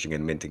of forging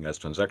and minting as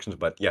transactions.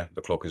 But yeah,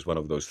 the clock is one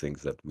of those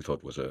things that we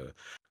thought was a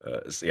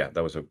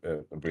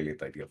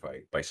brilliant idea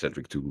by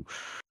Cedric to,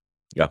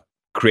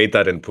 create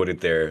that and put it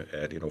there.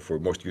 And for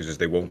most users,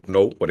 they won't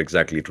know what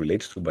exactly it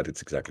relates to, but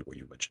it's exactly what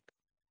you mentioned.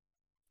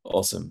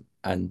 Awesome.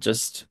 And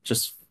just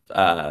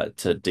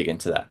to dig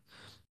into that,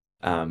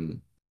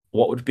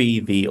 what would be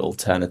the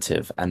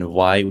alternative, and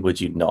why would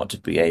you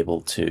not be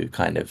able to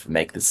kind of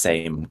make the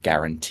same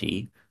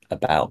guarantee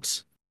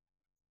about,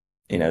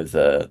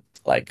 the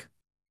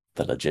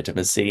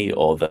legitimacy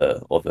or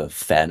the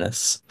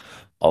fairness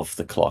of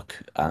the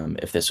clock,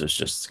 if this was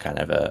just kind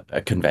of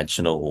a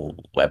conventional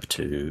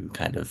Web2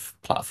 kind of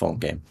platform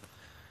game?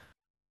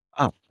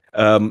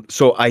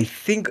 So I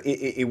think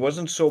it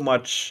wasn't so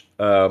much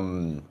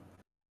whether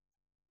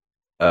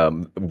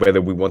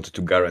we wanted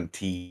to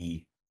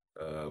guarantee.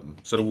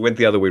 Sort of went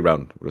the other way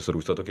around. So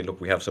we thought, okay, look,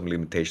 we have some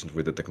limitations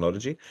with the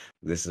technology.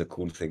 This is a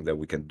cool thing that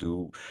we can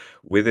do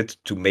with it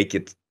to make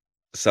it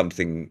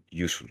something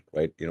useful,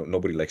 right?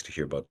 Nobody likes to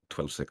hear about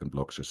 12-second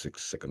blocks or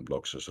 6-second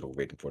blocks or sort of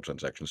waiting for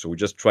transactions. So we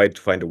just tried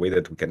to find a way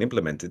that we can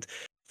implement it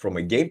from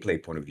a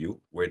gameplay point of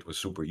view, where it was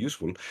super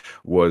useful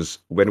was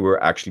when we're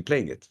actually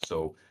playing it.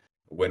 So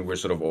when we're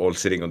sort of all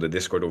sitting on the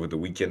Discord over the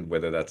weekend,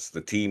 whether that's the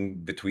team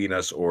between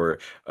us or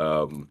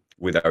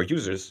with our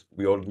users,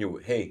 we all knew,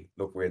 hey,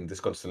 look, we're in this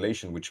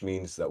constellation, which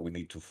means that we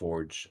need to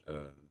forge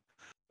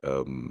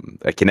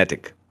a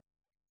kinetic.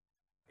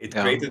 It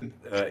created,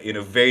 in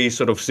a very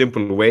sort of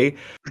simple way,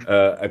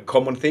 a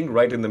common thing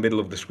right in the middle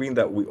of the screen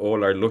that we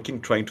all are looking,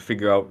 trying to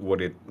figure out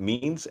what it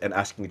means and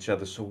asking each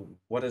other, so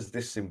what does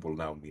this symbol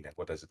now mean and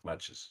what does it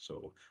matches?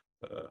 So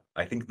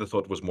I think the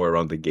thought was more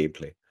around the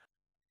gameplay.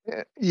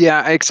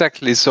 Yeah,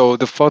 exactly. So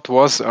the thought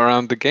was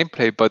around the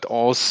gameplay, but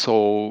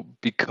also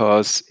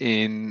because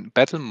in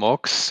battle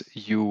mocks,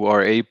 you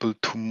are able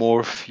to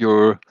morph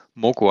your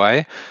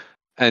Mogwai,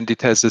 and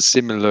it has a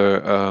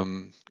similar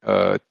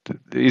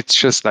It's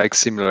just like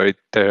similar.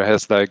 There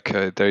has like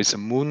there is a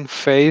moon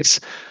phase,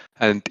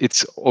 and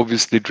it's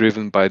obviously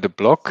driven by the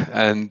block,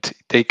 and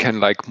they can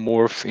like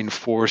morph in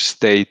 4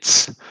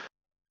 states.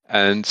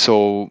 And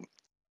so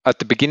at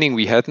the beginning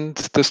we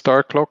hadn't the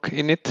star clock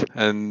in it,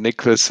 and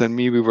Nicholas and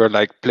me, we were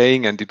like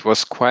playing, and it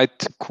was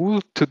quite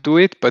cool to do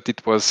it, but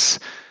it was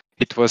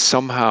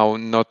somehow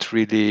not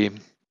really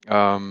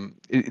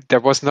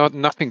there was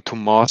nothing to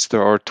master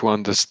or to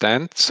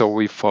understand. So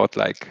we thought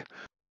like,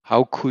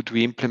 how could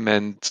we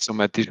implement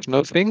some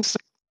additional things?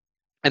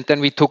 And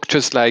then we took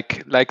just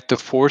like the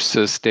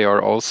forces, they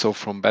are also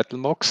from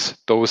BattleMox.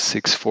 Those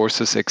 6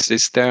 forces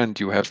exist there, and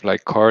you have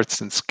like cards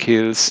and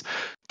skills.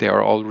 They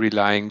are all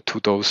relying to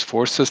those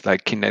forces.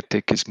 Like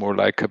kinetic is more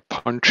like a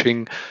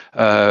punching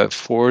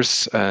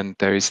force, and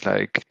there is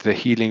like the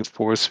healing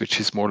force, which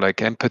is more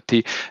like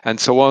empathy, and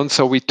so on.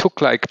 So we took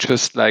like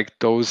just like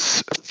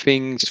those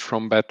things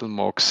from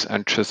BattleMox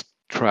and just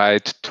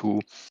tried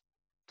to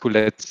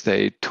let's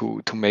say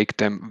to make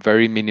them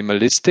very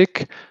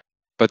minimalistic,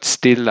 but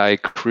still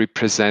like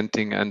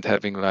representing and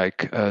having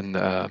like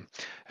a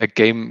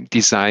game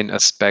design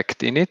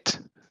aspect in it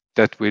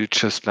that will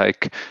just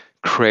like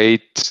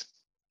create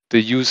the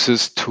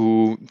users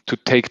to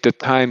take the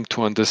time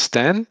to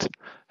understand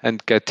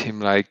and get him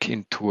like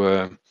into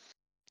a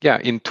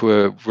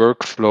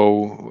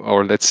workflow,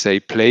 or let's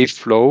say play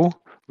flow,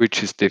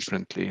 which is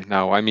differently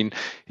now. I mean,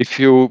 if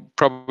you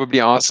probably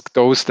ask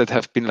those that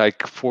have been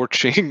like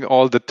forging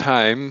all the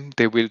time,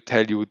 they will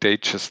tell you they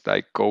just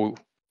like go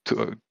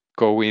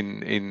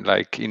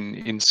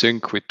in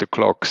sync with the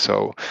clock.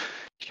 So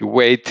you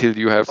wait till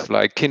you have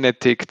like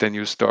kinetic, then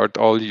you start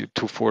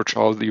to forge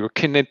all your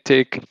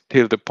kinetic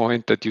till the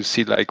point that you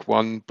see like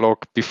one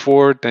block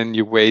before, then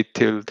you wait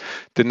till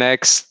the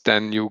next,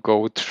 then you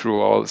go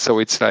through all. So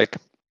it's like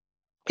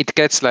it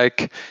gets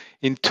like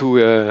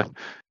into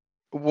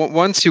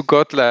once you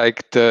got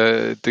like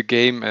the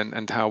game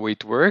and how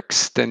it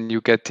works, then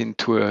you get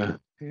into a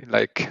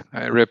like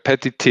a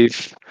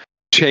repetitive,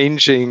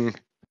 changing,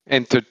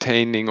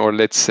 entertaining, or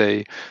let's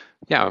say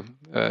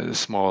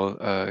small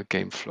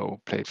game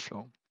flow, play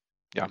flow.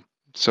 Yeah.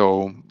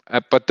 So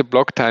but the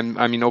block time,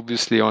 I mean,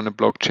 obviously on a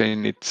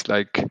blockchain, it's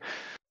like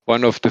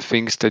one of the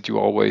things that you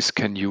always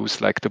can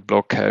use, like the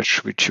block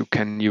hash, which you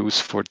can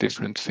use for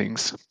different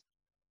things.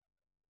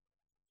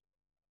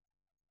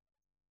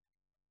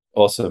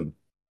 Awesome.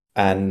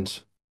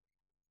 And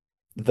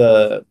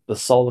the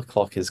solar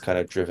clock is kind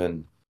of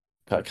driven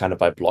kind of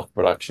by block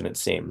production, it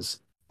seems.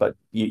 But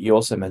you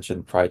also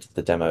mentioned prior to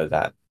the demo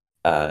that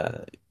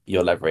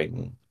you're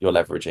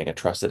leveraging a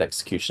trusted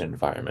execution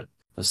environment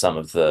for some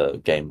of the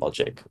game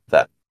logic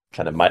that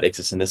kind of might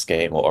exist in this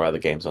game or other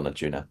games on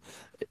Ajuna.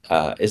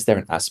 Is there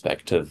an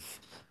aspect of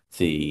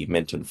the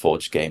Mint and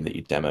Forge game that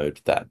you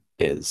demoed that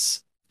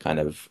is kind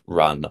of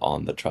run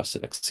on the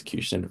trusted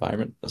execution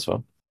environment as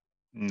well?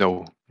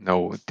 No.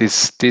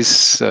 This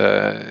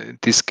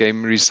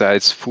game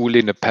resides fully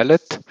in a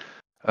palette.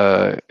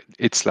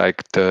 It's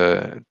like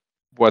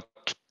what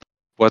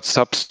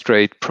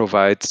Substrate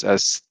provides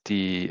as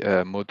the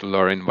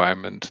modular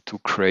environment to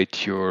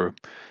create your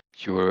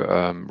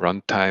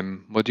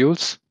runtime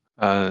modules,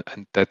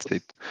 and that's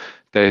it.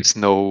 There is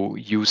no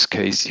use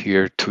case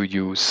here to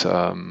use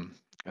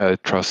a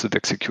trusted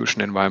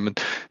execution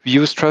environment. We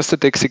use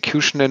trusted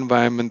execution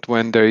environment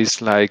when there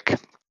is like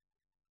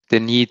the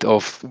need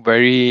of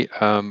very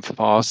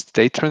fast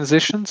state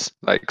transitions,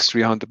 like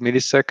 300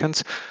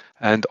 milliseconds,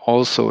 and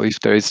also if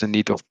there is a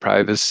need of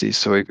privacy.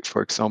 So,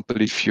 for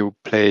example, if you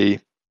play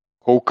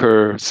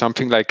poker,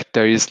 something like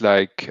there is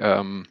like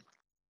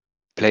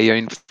player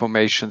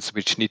informations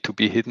which need to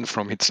be hidden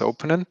from its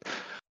opponent,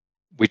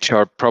 which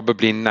are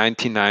probably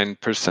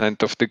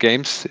 99% of the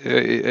games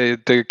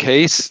the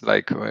case,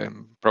 like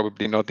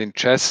probably not in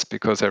chess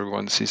because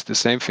everyone sees the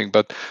same thing,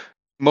 but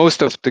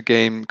most of the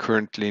game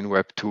currently in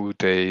Web 2,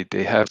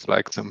 they have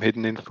like some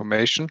hidden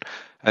information.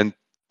 And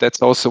that's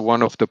also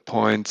one of the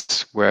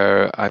points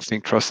where I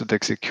think trusted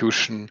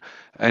execution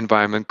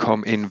environment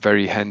come in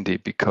very handy,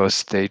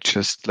 because they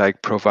just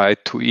like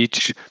provide to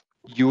each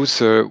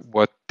user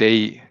what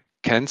they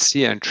can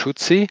see and should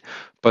see,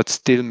 but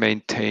still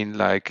maintain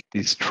like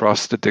this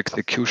trusted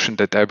execution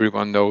that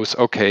everyone knows,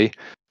 okay,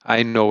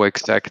 I know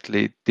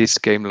exactly this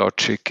game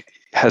logic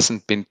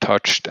hasn't been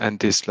touched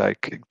and is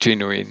like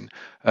genuine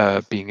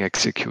being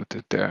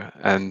executed there.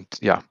 And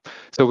yeah,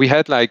 so we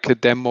had like a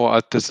demo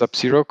at the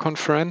Sub-Zero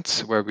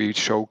conference where we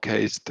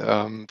showcased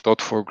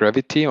Dot4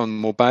 Gravity on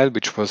mobile,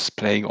 which was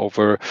playing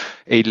over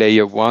a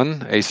layer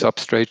 1, a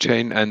substrate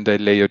chain, and a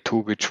layer 2,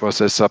 which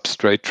was a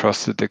substrate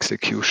trusted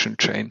execution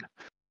chain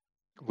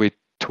with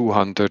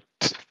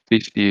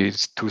 250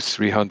 to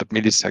 300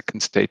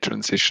 millisecond state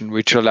transition,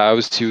 which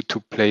allows you to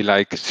play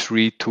like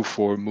 3 to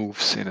 4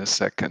 moves in a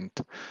second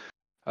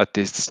at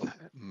this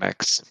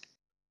max.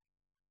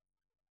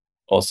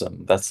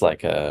 Awesome. That's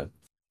like a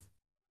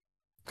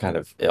kind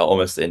of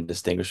almost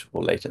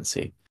indistinguishable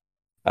latency.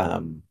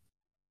 And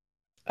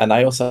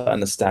I also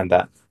understand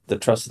that the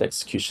trusted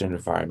execution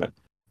environment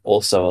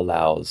also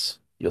allows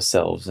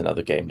yourselves and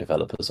other game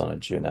developers on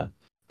Ajuna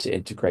to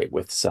integrate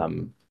with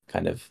some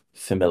kind of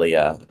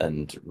familiar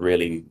and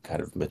really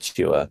kind of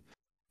mature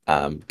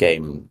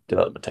game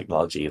development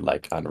technology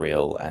like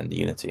Unreal and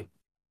Unity.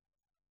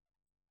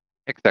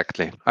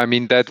 Exactly. I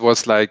mean, that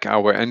was like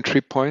our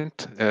entry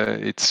point.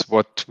 It's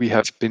what we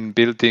have been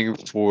building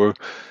for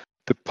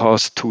the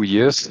past 2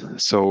 years.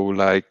 So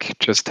like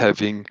just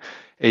having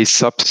a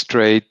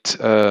Substrate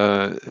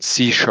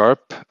C#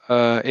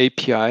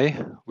 API,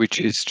 which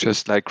is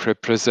just like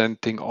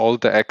representing all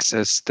the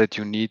access that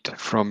you need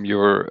from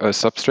your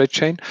Substrate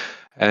chain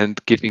and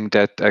giving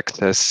that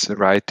access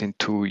right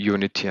into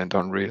Unity and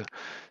Unreal.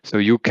 So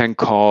you can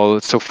call,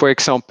 so for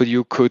example,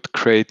 you could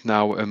create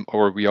now,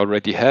 or we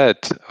already had,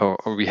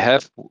 or we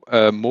have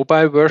a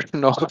mobile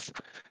version of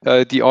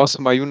the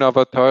Awesome Ajuna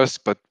Avatars,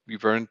 but we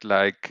weren't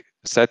like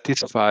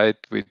satisfied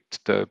with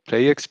the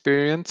play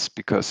experience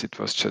because it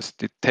was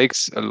just, it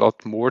takes a lot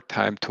more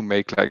time to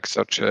make like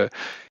such a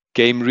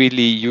game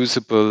really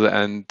usable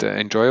and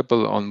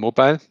enjoyable on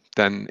mobile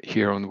than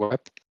here on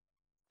web.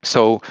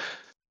 So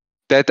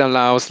that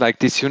allows, like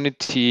this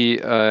Unity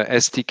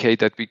SDK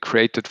that we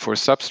created for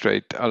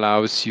Substrate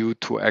allows you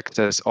to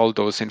access all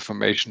those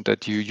information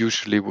that you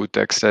usually would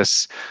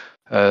access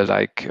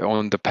like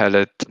on the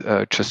palette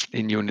just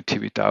in Unity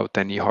without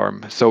any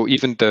harm. So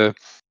even there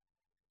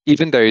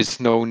is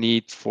no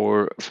need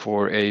for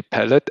a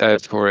palette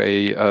for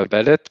a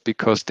wallet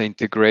because the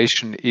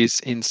integration is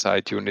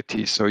inside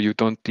Unity. So you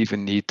don't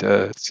even need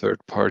a third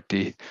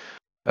party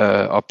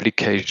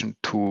application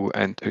to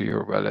enter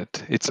your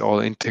wallet. It's all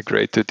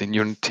integrated in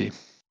Unity.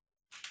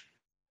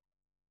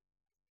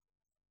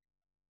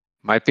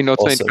 Might be not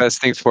so Awesome.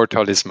 interesting for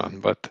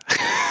Talisman, but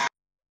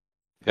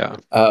yeah.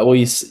 Well,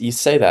 you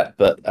say that,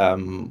 but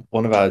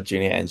one of our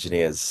junior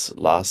engineers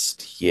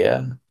last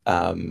year,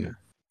 and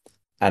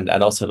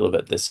also a little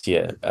bit this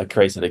year,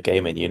 created a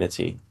game in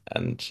Unity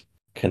and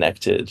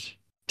connected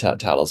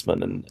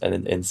Talisman,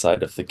 and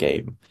inside of the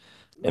game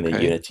in the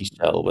Okay. Unity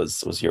shell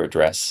was your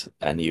address,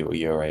 and you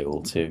were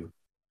able to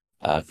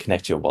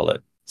connect your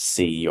wallet,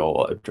 see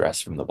your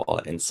address from the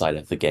wallet inside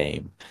of the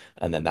game,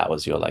 and then that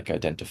was your like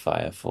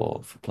identifier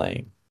for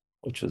playing,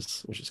 which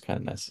was kind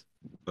of nice.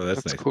 Oh,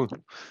 that's That's nice. cool.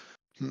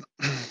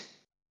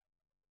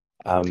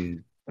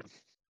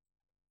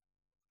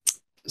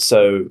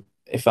 So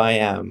if I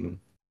am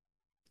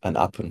an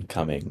up and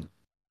coming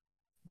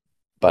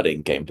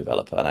budding game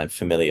developer and I'm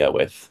familiar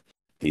with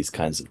these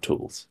kinds of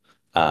tools,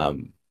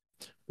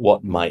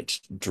 what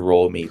might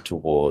draw me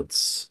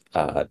towards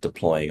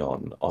deploying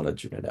on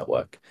Ajuna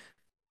Network?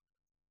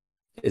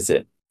 Is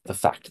it the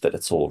fact that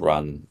it's all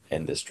run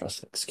in this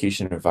trusted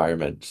execution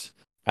environment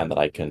and that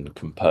I can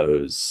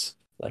compose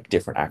like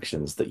different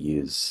actions that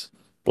use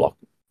block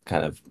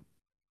kind of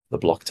the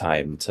block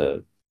time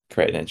to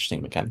create an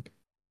interesting mechanic?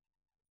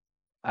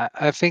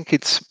 I think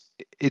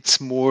it's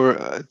more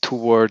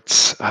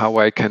towards how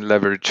I can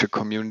leverage a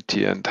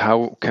community and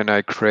how can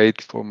I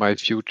create for my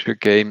future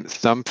game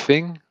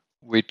something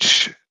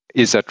which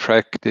is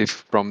attractive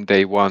from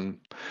day one.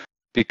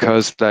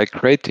 Because like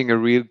creating a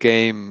real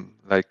game,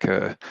 like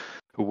a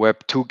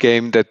Web2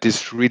 game that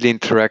is really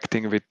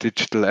interacting with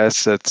digital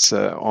assets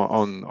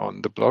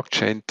on the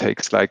blockchain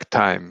takes like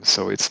time.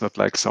 So it's not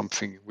like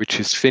something which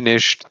is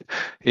finished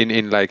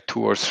in like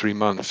 2 or 3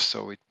 months.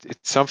 So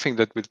it's something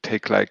that will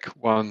take like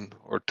 1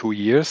 or 2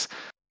 years.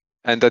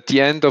 And at the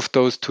end of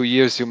those 2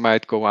 years, you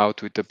might go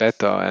out with the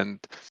beta. And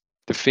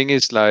the thing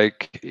is,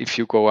 like, if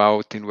you go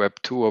out in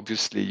Web2,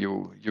 obviously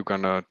you're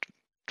gonna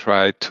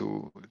try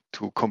to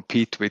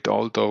compete with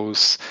all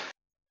those.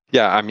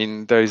 Yeah, I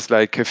mean, there is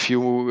like a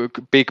few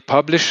big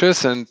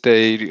publishers, and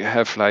they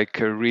have like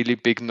a really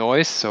big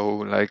noise. So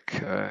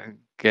like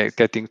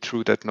getting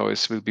through that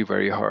noise will be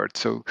very hard.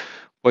 So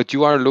what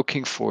you are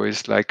looking for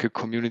is like a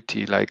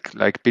community, like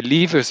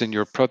believers in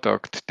your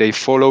product. They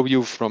follow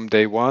you from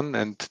day one,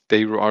 and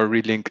they are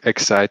really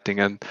exciting.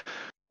 And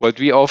what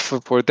we offer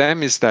for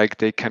them is like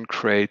they can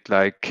create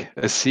like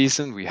a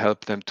season. We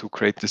help them to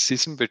create a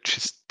season which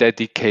is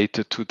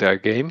dedicated to their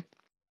game,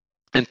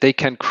 and they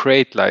can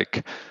create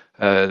like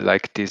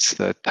this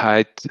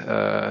tight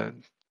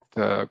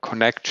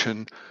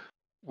connection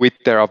with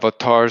their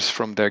avatars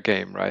from their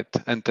game, right?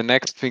 And the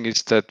next thing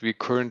is that we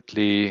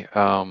currently,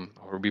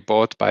 or we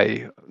bought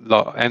by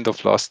end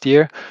of last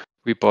year,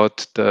 we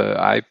bought the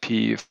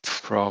IP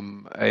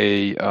from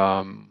a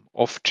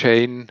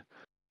off-chain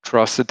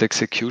trusted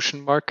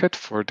execution market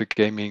for the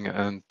gaming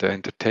and the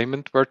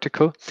entertainment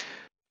vertical.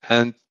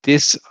 And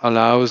this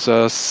allows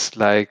us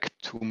like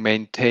to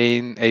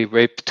maintain a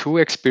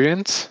Web2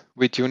 experience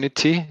with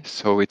Unity.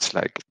 So it's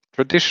like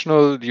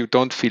traditional, you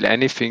don't feel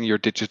anything, your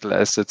digital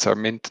assets are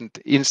minted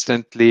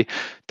instantly,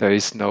 there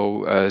is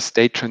no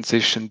state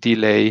transition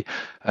delay,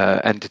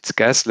 and it's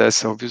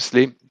gasless,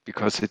 obviously,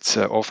 because it's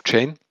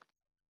off-chain.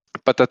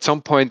 But at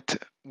some point,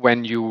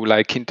 when you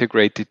like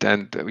integrate it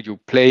and you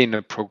play in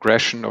a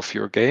progression of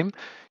your game,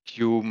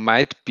 you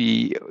might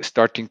be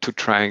starting to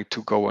trying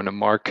to go on a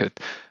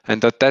market,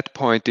 and at that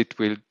point it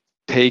will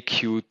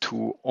take you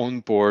to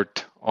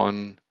onboard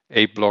on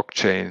a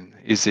blockchain.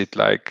 Is it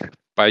like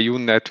Bayou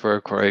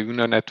network or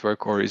Ajuna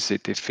network, or is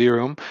it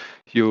Ethereum,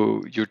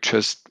 you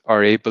just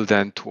are able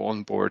then to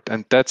onboard.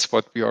 And that's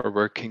what we are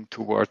working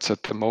towards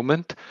at the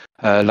moment,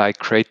 like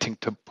creating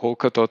the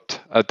Polkadot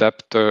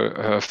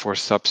adapter for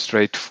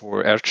Substrate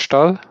for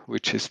Erdstahl,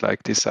 which is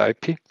like this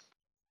IP.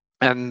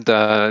 And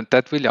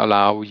that will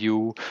allow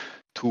you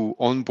to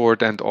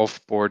onboard and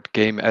offboard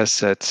game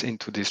assets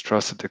into this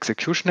trusted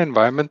execution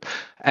environment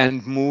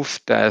and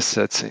move the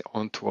assets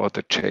onto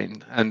other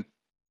chain. And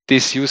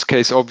this use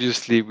case,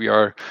 obviously, we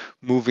are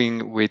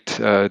moving with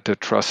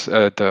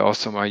the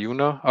Awesome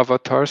Ajuna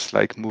avatars,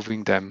 like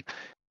moving them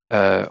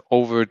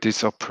over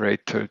this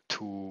operator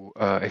to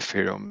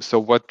Ethereum. So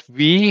what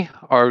we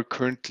are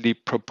currently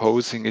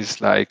proposing is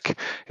like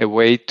a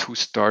way to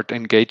start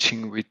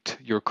engaging with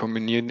your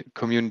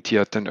community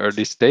at an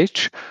early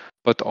stage,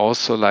 but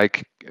also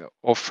like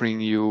offering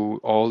you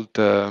all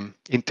the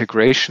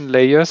integration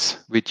layers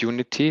with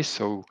Unity.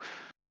 So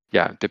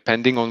yeah,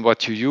 depending on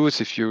what you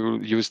use, if you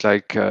use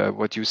like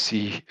what you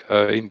see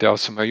in the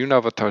Awesome Ajuna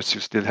avatars,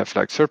 you still have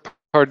like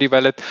third-party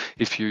wallet.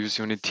 If you use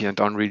Unity and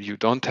Unreal, you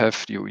don't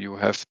have, you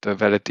have the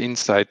wallet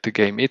inside the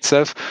game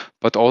itself.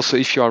 But also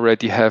if you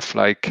already have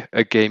like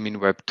a game in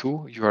Web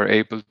 2, you are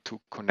able to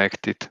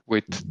connect it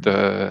with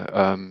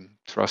the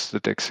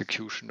trusted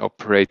execution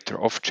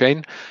operator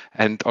off-chain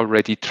and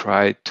already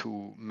try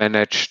to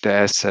manage the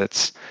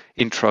assets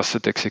in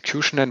trusted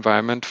execution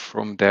environment.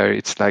 From there,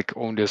 it's like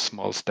only a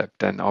small step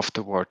then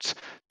afterwards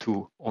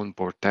to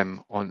onboard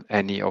them on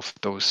any of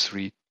those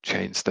three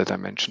chains that I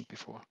mentioned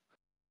before.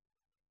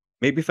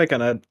 Maybe if I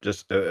can add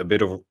just a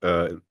bit of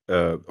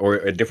or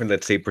a different,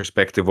 let's say,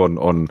 perspective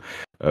on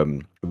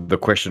the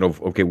question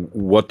of, okay,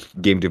 what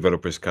game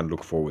developers can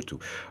look forward to.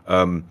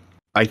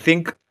 I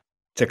think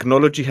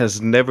technology has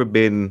never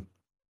been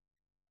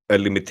a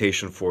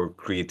limitation for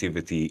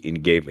creativity in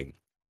gaming.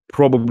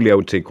 Probably, I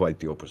would say quite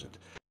the opposite.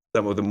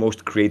 Some of the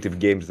most creative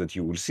games that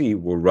you will see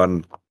will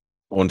run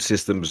on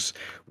systems,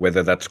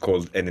 whether that's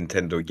called a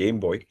Nintendo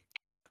Game Boy.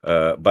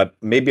 But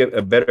maybe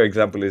a better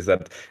example is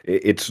that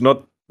it's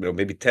not,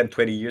 maybe 10,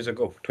 20 years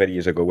ago,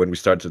 when we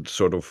started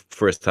sort of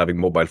first having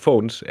mobile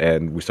phones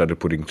and we started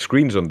putting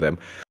screens on them,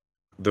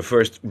 the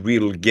first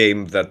real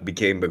game that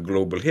became a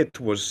global hit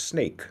was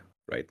Snake,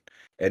 right?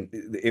 And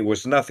it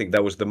was nothing.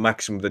 That was the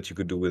maximum that you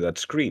could do with that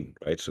screen,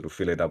 right? Sort of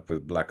fill it up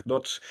with black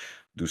dots,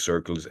 do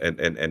circles,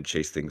 and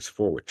chase things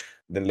forward.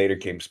 Then later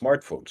came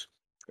smartphones.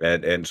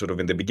 And sort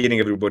of in the beginning,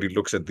 everybody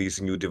looks at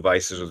these new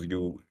devices or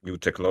new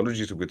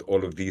technologies with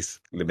all of these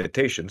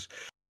limitations.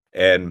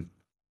 And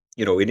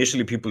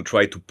initially people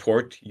try to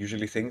port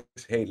usually things.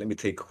 Hey, let me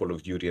take Call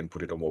of Duty and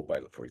put it on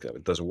mobile, for example.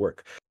 It doesn't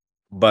work.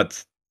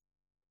 But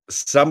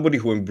somebody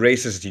who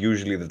embraces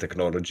usually the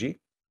technology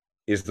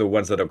is the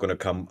ones that are going to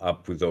come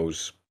up with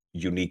those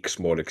unique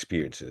small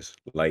experiences,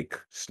 like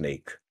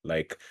Snake,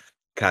 like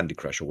Candy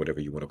Crush, or whatever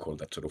you want to call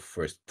that sort of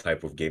first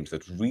type of games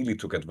that really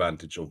took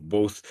advantage of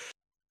both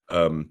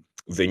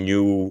the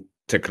new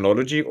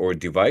technology or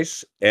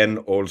device and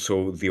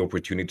also the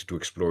opportunity to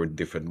explore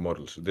different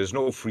models. There's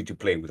no free to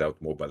play without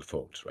mobile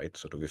phones, right?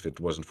 Sort of if it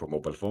wasn't for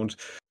mobile phones,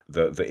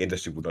 the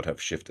industry would not have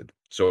shifted.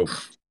 So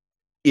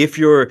if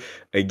you're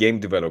a game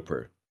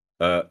developer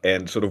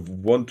and sort of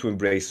want to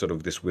embrace sort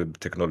of this web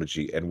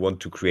technology and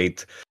want to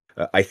create,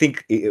 I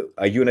think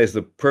Ajuna is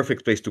the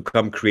perfect place to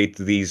come create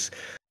these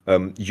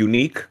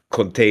unique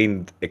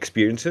contained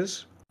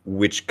experiences,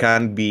 which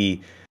can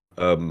be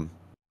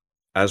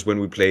as when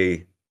we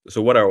play.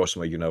 So what are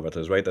Awesome Ajuna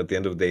Avatars, right? At the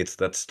end of the day, it's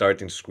that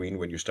starting screen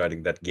when you're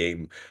starting that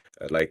game,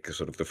 like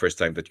sort of the first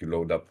time that you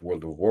load up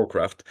World of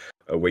Warcraft,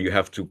 where you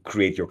have to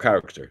create your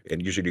character.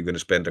 And usually you're going to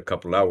spend a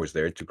couple hours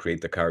there to create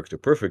the character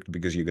perfect,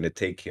 because you're going to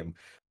take him.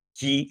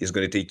 He is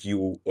going to take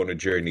you on a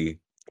journey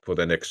for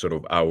the next sort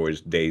of hours,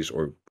 days,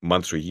 or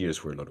months or years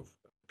for a lot of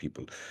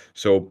people.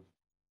 So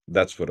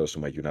that's what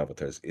Awesome Ajuna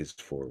Avatars is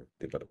for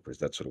developers.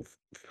 That sort of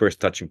first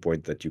touching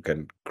point that you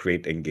can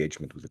create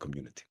engagement with the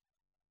community.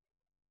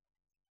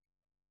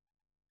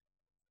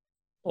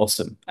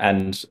 Awesome.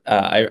 And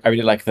I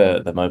really like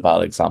the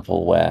mobile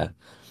example where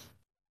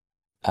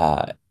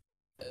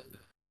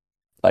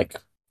like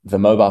the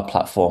mobile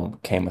platform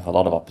came with a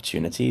lot of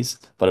opportunities,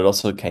 but it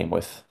also came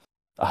with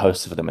a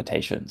host of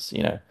limitations.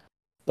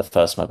 The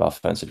first mobile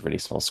phones had really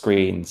small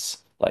screens,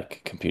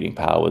 like computing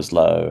power was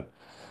low.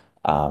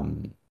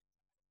 The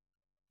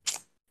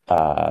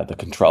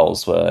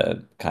controls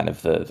were kind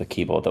of the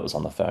keyboard that was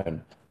on the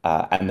phone.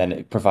 And then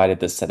it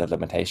provided this set of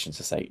limitations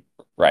to say,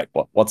 right,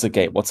 what's a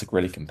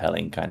really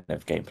compelling kind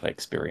of gameplay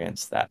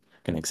experience that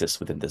can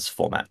exist within this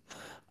format?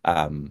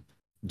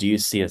 Do you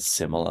see a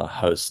similar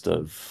host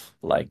of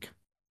like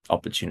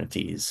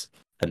opportunities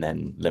and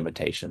then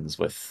limitations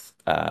with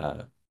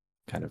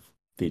kind of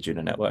the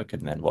Ajuna network,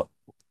 and then what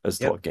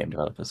game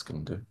developers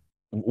can do?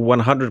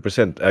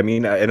 100%. I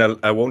mean, and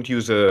I won't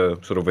use a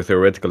sort of a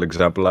theoretical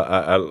example.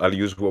 I'll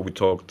use what we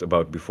talked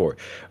about before.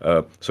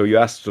 So you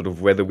asked sort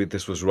of whether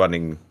this was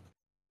running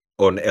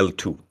on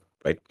L2,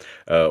 right?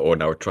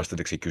 On our trusted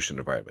execution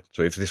environment.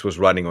 So if this was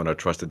running on our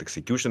trusted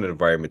execution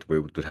environment, we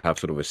would have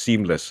sort of a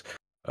seamless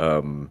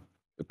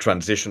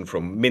transition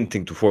from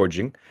minting to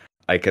forging,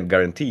 I can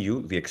guarantee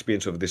you the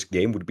experience of this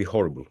game would be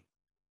horrible.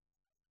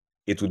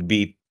 It would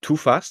be too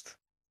fast,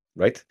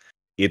 right?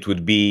 It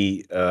would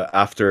be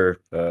after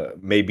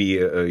maybe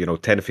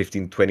 10,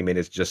 15, 20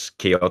 minutes just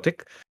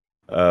chaotic,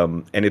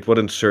 and it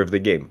wouldn't serve the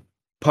game.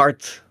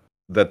 Part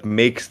that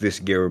makes this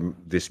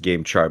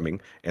game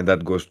charming, and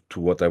that goes to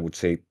what I would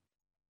say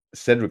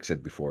Cedric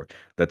said before,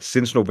 that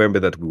since November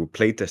that we were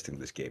playtesting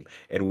this game,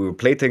 and we were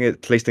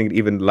playtesting it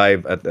even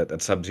live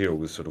at Sub-Zero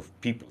with sort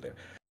of people there,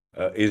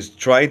 is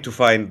trying to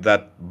find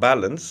that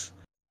balance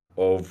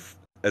of,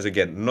 as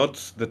again,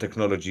 not the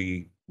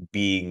technology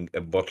being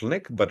a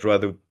bottleneck, but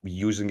rather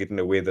using it in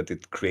a way that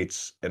it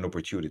creates an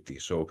opportunity.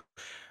 So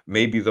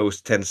maybe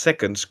those 10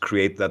 seconds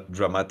create that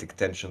dramatic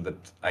tension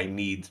that I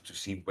need to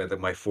see whether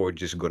my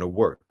forge is going to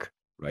work,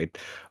 right?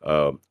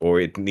 Or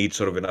it needs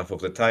sort of enough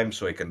of the time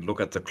so I can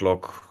look at the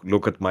clock,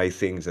 look at my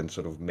things, and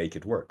sort of make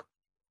it work.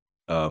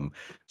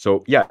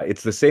 So yeah,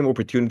 it's the same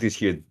opportunities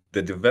here.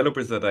 The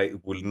developers that I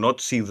will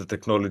not see the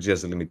technology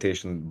as a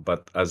limitation,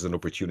 but as an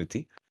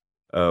opportunity,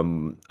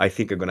 I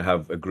think are going to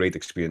have a great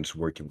experience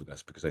working with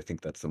us, because I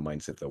think that's the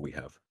mindset that we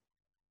have.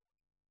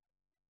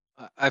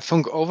 I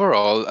think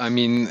overall, I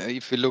mean,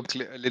 if we look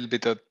a little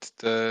bit at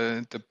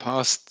the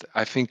past,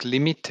 I think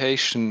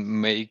limitation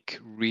make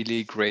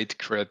really great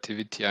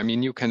creativity. I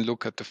mean, you can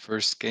look at the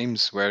first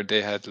games where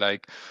they had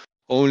like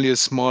only a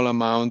small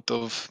amount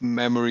of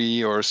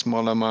memory or a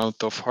small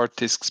amount of hard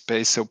disk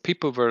space, so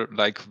people were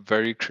like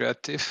very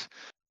creative,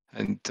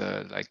 and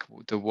like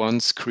the one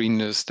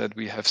screeners that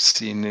we have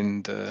seen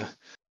in the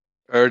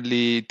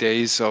early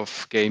days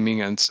of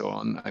gaming and so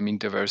on. I mean,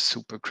 there were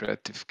super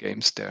creative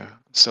games there.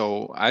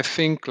 So I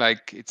think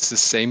like it's the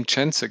same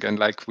chance again,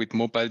 like with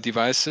mobile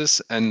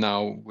devices and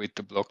now with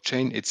the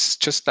blockchain. It's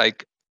just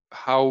like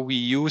how we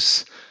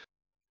use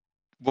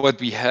what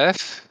we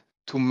have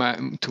to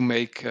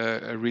make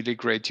a really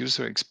great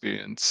user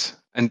experience.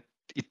 And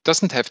it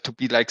doesn't have to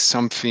be like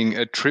something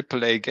a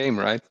AAA game,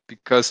 right?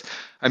 Because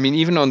I mean,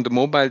 even on the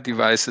mobile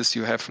devices,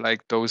 you have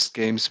like those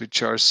games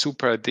which are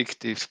super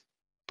addictive,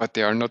 but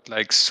they are not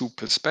like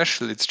super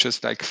special. It's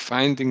just like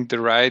finding the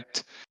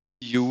right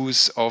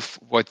use of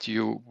what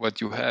you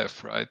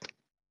have, right?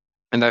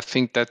 And I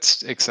think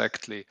that's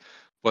exactly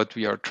what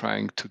we are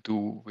trying to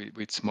do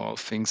with small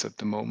things at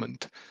the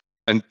moment.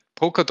 And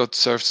Polkadot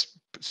serves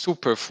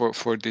super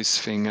for this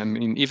thing. I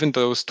mean, even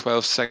those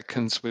 12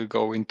 seconds will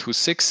go into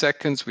 6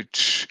 seconds,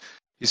 which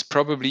is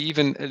probably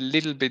even a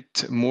little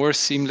bit more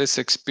seamless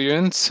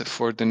experience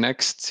for the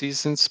next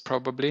seasons,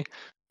 probably.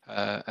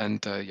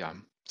 Yeah,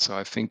 so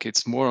I think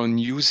it's more on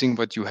using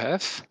what you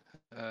have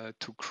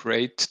to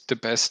create the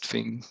best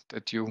thing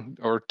that you,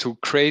 or to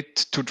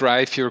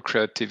drive your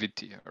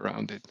creativity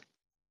around it.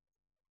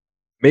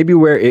 Maybe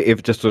where,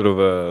 if just sort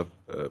of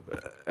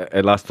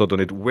a last thought on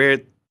it,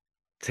 where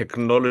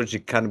technology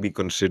can be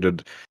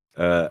considered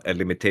a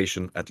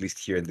limitation, at least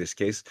here in this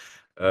case,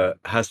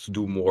 has to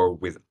do more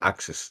with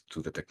access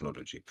to the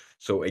technology.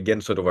 So again,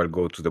 sort of I'll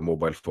go to the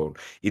mobile phone.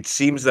 It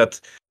seems that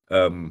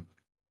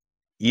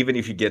even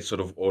if you get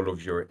sort of all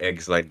of your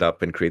eggs lined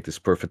up and create this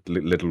perfect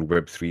little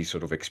Web3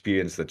 sort of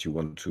experience that you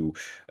want to,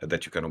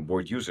 that you can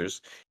onboard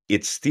users,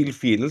 it still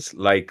feels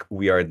like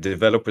we are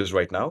developers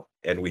right now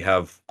and we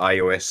have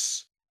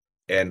iOS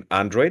and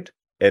Android,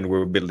 and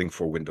we're building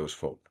for Windows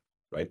Phone,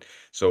 right?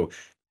 So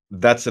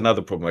that's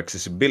another problem.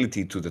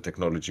 Accessibility to the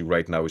technology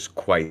right now is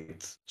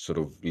quite sort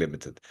of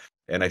limited.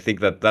 And I think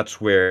that that's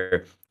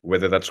where,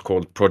 whether that's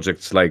called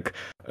projects like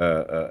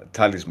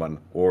Talisman,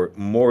 or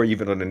more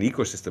even on an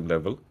ecosystem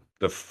level,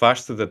 the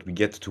faster that we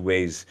get to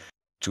ways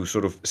to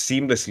sort of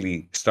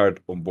seamlessly start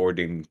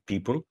onboarding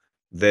people,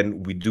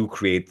 then we do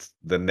create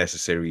the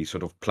necessary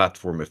sort of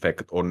platform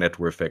effect or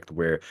network effect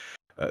where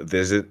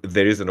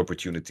there is an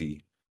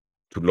opportunity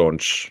to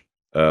launch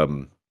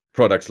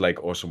products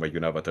like Awesome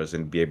Ajuna Avatars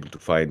and be able to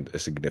find a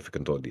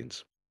significant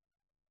audience.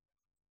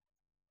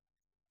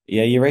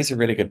 Yeah, you raise a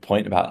really good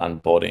point about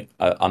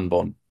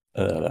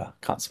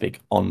can't speak,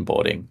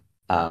 onboarding.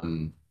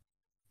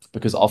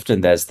 Because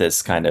often there's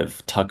this kind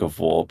of tug of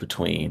war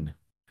between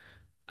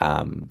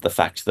the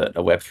fact that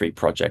a Web3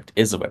 project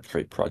is a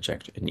Web3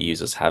 project and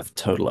users have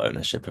total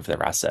ownership of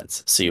their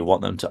assets. So you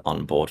want them to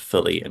onboard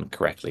fully and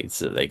correctly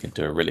so that they can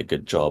do a really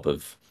good job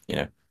of,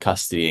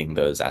 custodying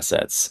those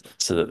assets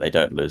so that they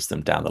don't lose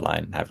them down the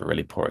line and have a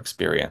really poor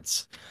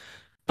experience.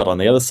 But on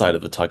the other side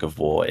of the tug of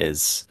war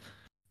is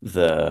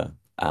the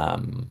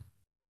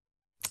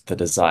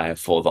desire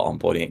for the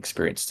onboarding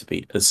experience to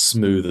be as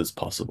smooth as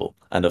possible.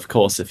 And of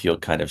course, if you're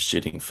kind of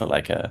shooting for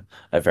like a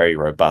very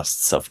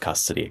robust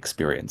self-custody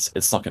experience,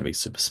 it's not going to be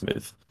super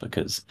smooth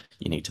because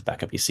you need to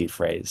back up your seed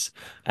phrase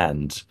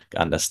and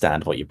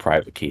understand what your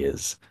private key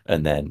is,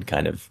 and then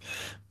kind of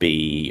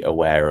be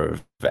aware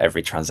of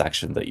every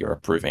transaction that you're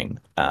approving.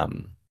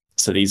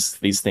 So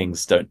these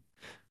things don't,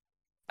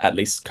 at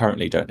least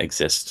currently, don't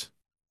exist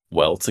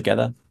well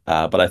together.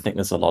 But I think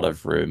there's a lot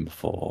of room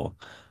for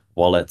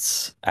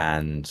wallets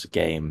and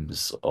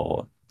games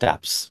or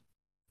dApps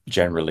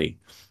generally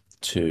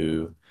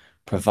to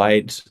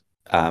provide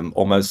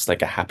almost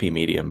like a happy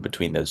medium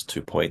between those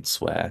 2 points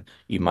where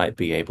you might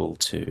be able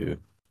to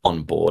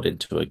onboard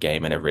into a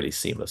game in a really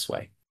seamless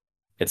way.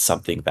 It's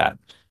something that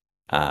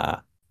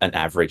an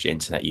average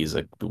internet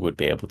user would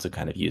be able to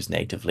kind of use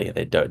natively.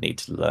 They don't need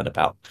to learn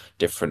about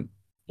different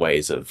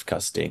ways of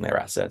custodying their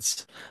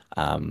assets.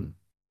 And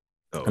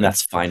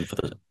that's fine for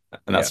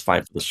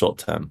the short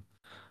term.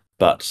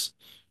 But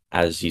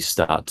as you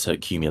start to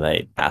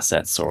accumulate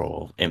assets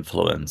or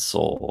influence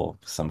or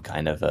some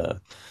kind of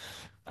a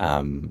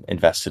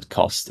invested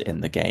cost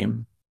in the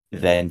game,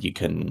 then you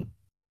can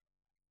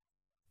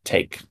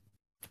take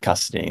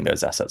custodying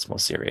those assets more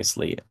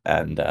seriously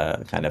and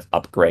kind of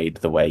upgrade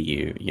the way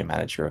you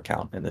manage your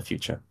account in the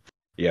future.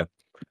 Yeah,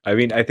 I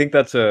mean, I think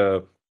that's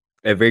a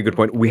very good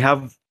point. We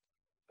have,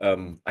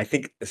 I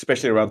think,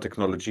 especially around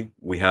technology,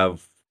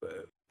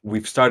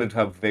 we've started to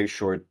have very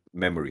short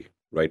memory,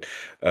 right?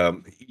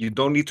 You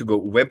don't need to go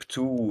Web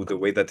 2 the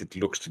way that it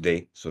looks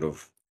today, sort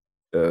of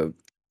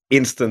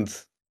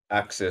instant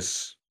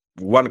access,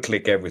 one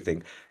click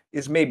everything,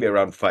 is maybe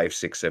around 5,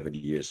 6, 7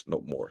 years,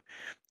 not more,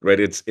 right?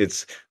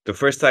 It's the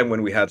first time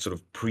when we had sort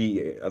of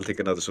I'll take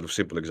another sort of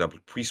simple example,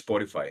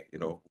 pre-Spotify,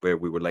 where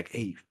we were like,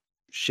 hey,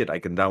 shit, I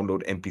can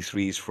download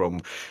MP3s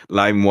from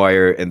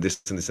LimeWire and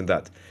this and this and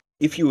that.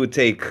 If you would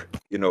take,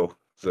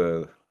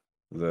 the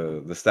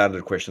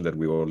standard question that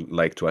we all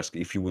like to ask,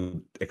 if you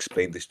would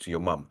explain this to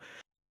your mom,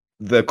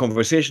 the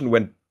conversation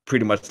went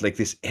pretty much like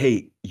this: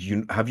 hey,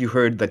 have you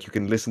heard that you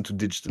can listen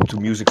to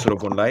music sort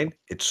of online?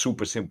 It's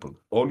super simple.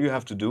 All you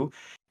have to do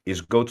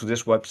is go to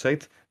this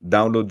website,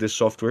 download this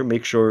software,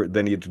 make sure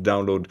then you to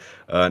download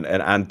an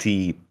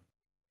anti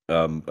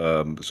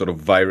sort of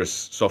virus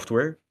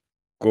software,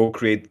 go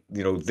create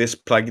this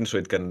plugin so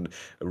it can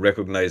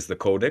recognize the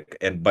codec,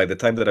 and by the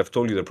time that I've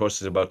told you the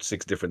process, about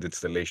 6 different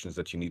installations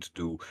that you need to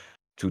do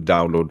to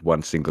download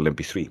one single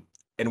MP3.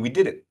 And we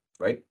did it,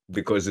 right?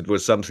 Because it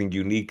was something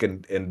unique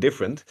and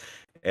different.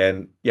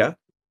 And yeah,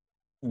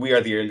 we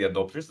are the early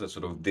adopters that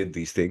sort of did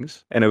these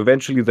things, and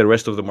eventually the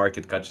rest of the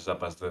market catches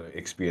up as the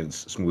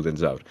experience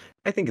smoothens out.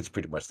 I think it's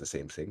pretty much the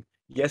same thing.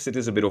 Yes, it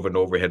is a bit of an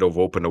overhead of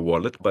open a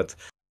wallet, but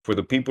for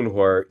the people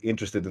who are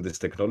interested in this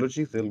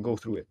technology, they'll go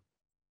through it.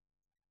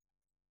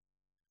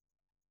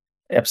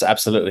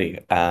 Absolutely.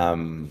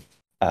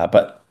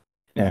 But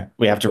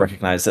we have to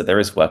recognize that there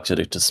is work to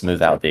do to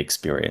smooth out the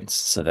experience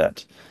so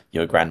that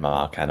your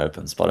grandma can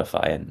open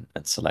Spotify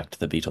and select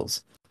the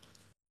Beatles.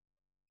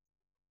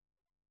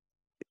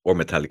 Or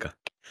Metallica.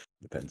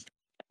 Depends.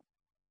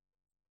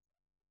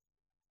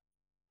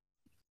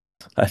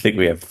 I think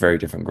we have very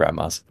different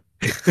grandmas.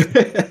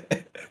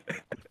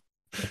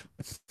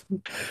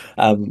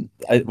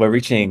 We're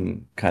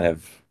reaching kind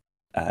of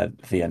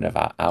the end of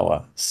our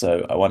hour,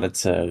 so I wanted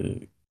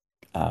to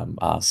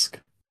ask,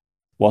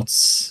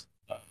 what's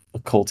a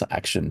call to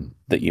action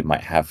that you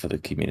might have for the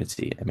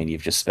community? I mean,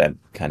 you've just spent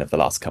kind of the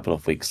last couple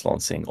of weeks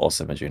launching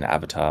Awesome Ajuna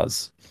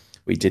Avatars.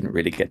 We didn't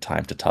really get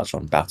time to touch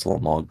on battle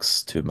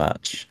logs too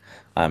much.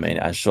 I mean,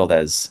 I'm sure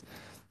there's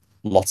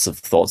lots of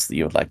thoughts that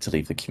you would like to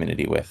leave the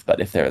community with,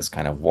 but if there is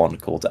kind of one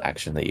call to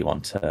action that you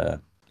want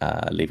to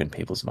leave in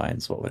people's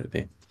minds, what would it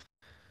be?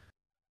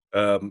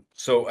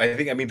 So I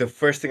think, I mean, the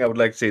first thing I would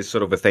like to say is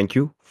sort of a thank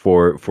you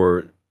for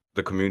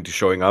the community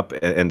showing up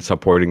and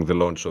supporting the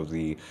launch of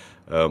the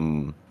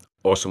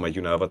Awesome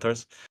Ajuna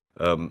Avatars.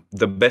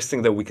 The best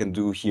thing that we can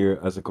do here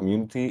as a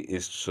community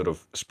is to sort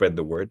of spread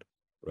the word,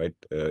 right?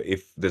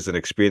 If there's an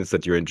experience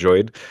that you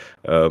enjoyed,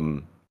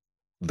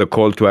 the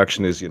call to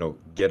action is,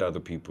 get other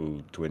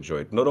people to enjoy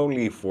it. Not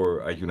only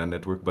for Ajuna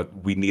Network, but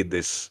we need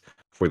this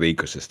for the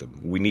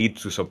ecosystem. We need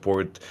to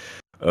support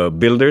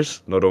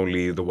builders, not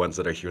only the ones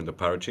that are here in the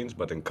parachains,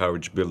 but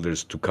encourage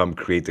builders to come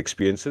create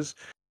experiences.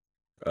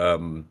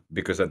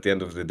 Because at the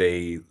end of the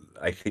day,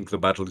 I think the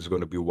battle is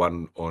going to be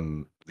won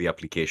on the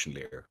application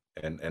layer.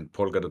 And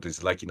Polkadot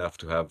is lucky enough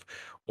to have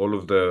all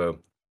of the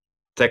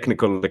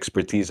technical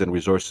expertise and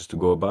resources to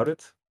go about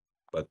it.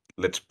 But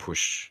let's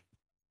push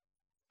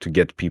to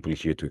get people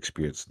here to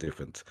experience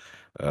different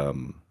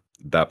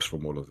dApps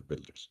from all of the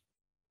builders.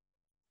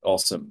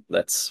 Awesome.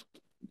 Let's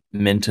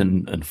mint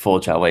and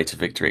forge our way to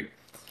victory.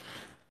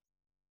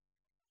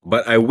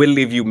 But I will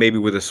leave you maybe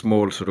with a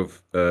small sort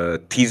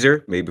of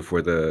teaser, maybe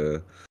for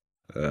the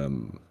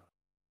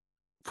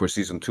for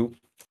season 2.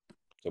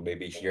 So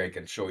maybe here I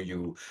can show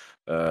you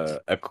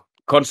a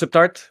concept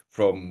art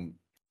from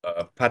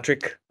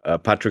Patrick.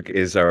 Patrick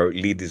is our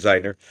lead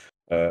designer,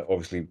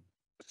 obviously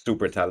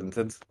super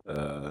talented.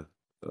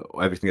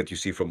 Everything that you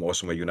see from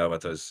Awesome Ajuna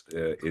Avatars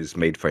is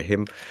made for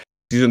him.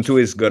 Season 2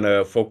 is going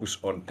to focus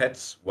on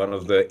pets. One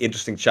of the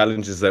interesting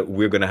challenges that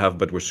we're going to have,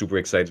 but we're super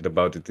excited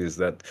about it, is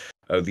that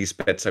these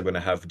pets are going to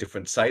have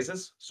different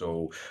sizes.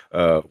 So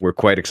we're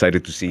quite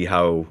excited to see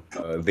how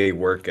they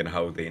work and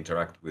how they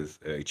interact with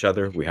each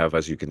other. We have,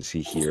 as you can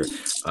see here,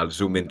 I'll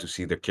zoom in to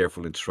see the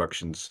careful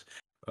instructions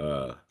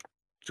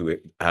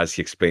as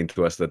he explained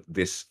to us, that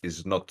this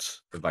is not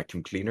a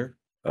vacuum cleaner,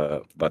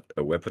 but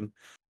a weapon.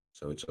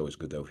 So it's always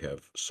good that we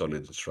have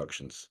solid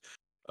instructions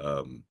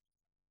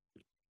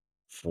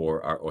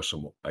for our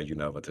Awesome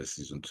Ajuna Avatars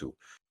Season 2.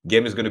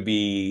 Game is going to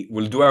be,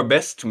 we'll do our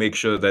best to make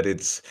sure that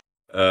it's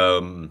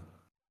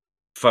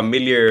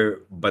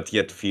familiar, but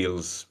yet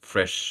feels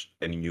fresh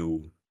and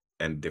new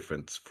and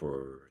different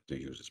for the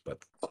users.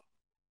 But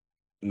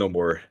no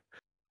more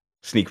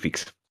sneak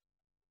peeks.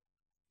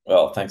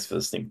 Well, thanks for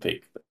the sneak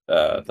peek.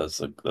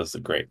 Those are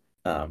great.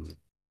 I'll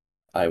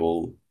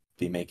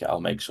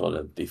make sure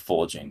to be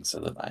forging so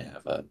that I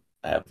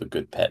have a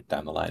good pet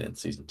down the line in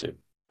season 2.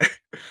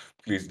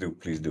 Please do,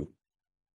 please do.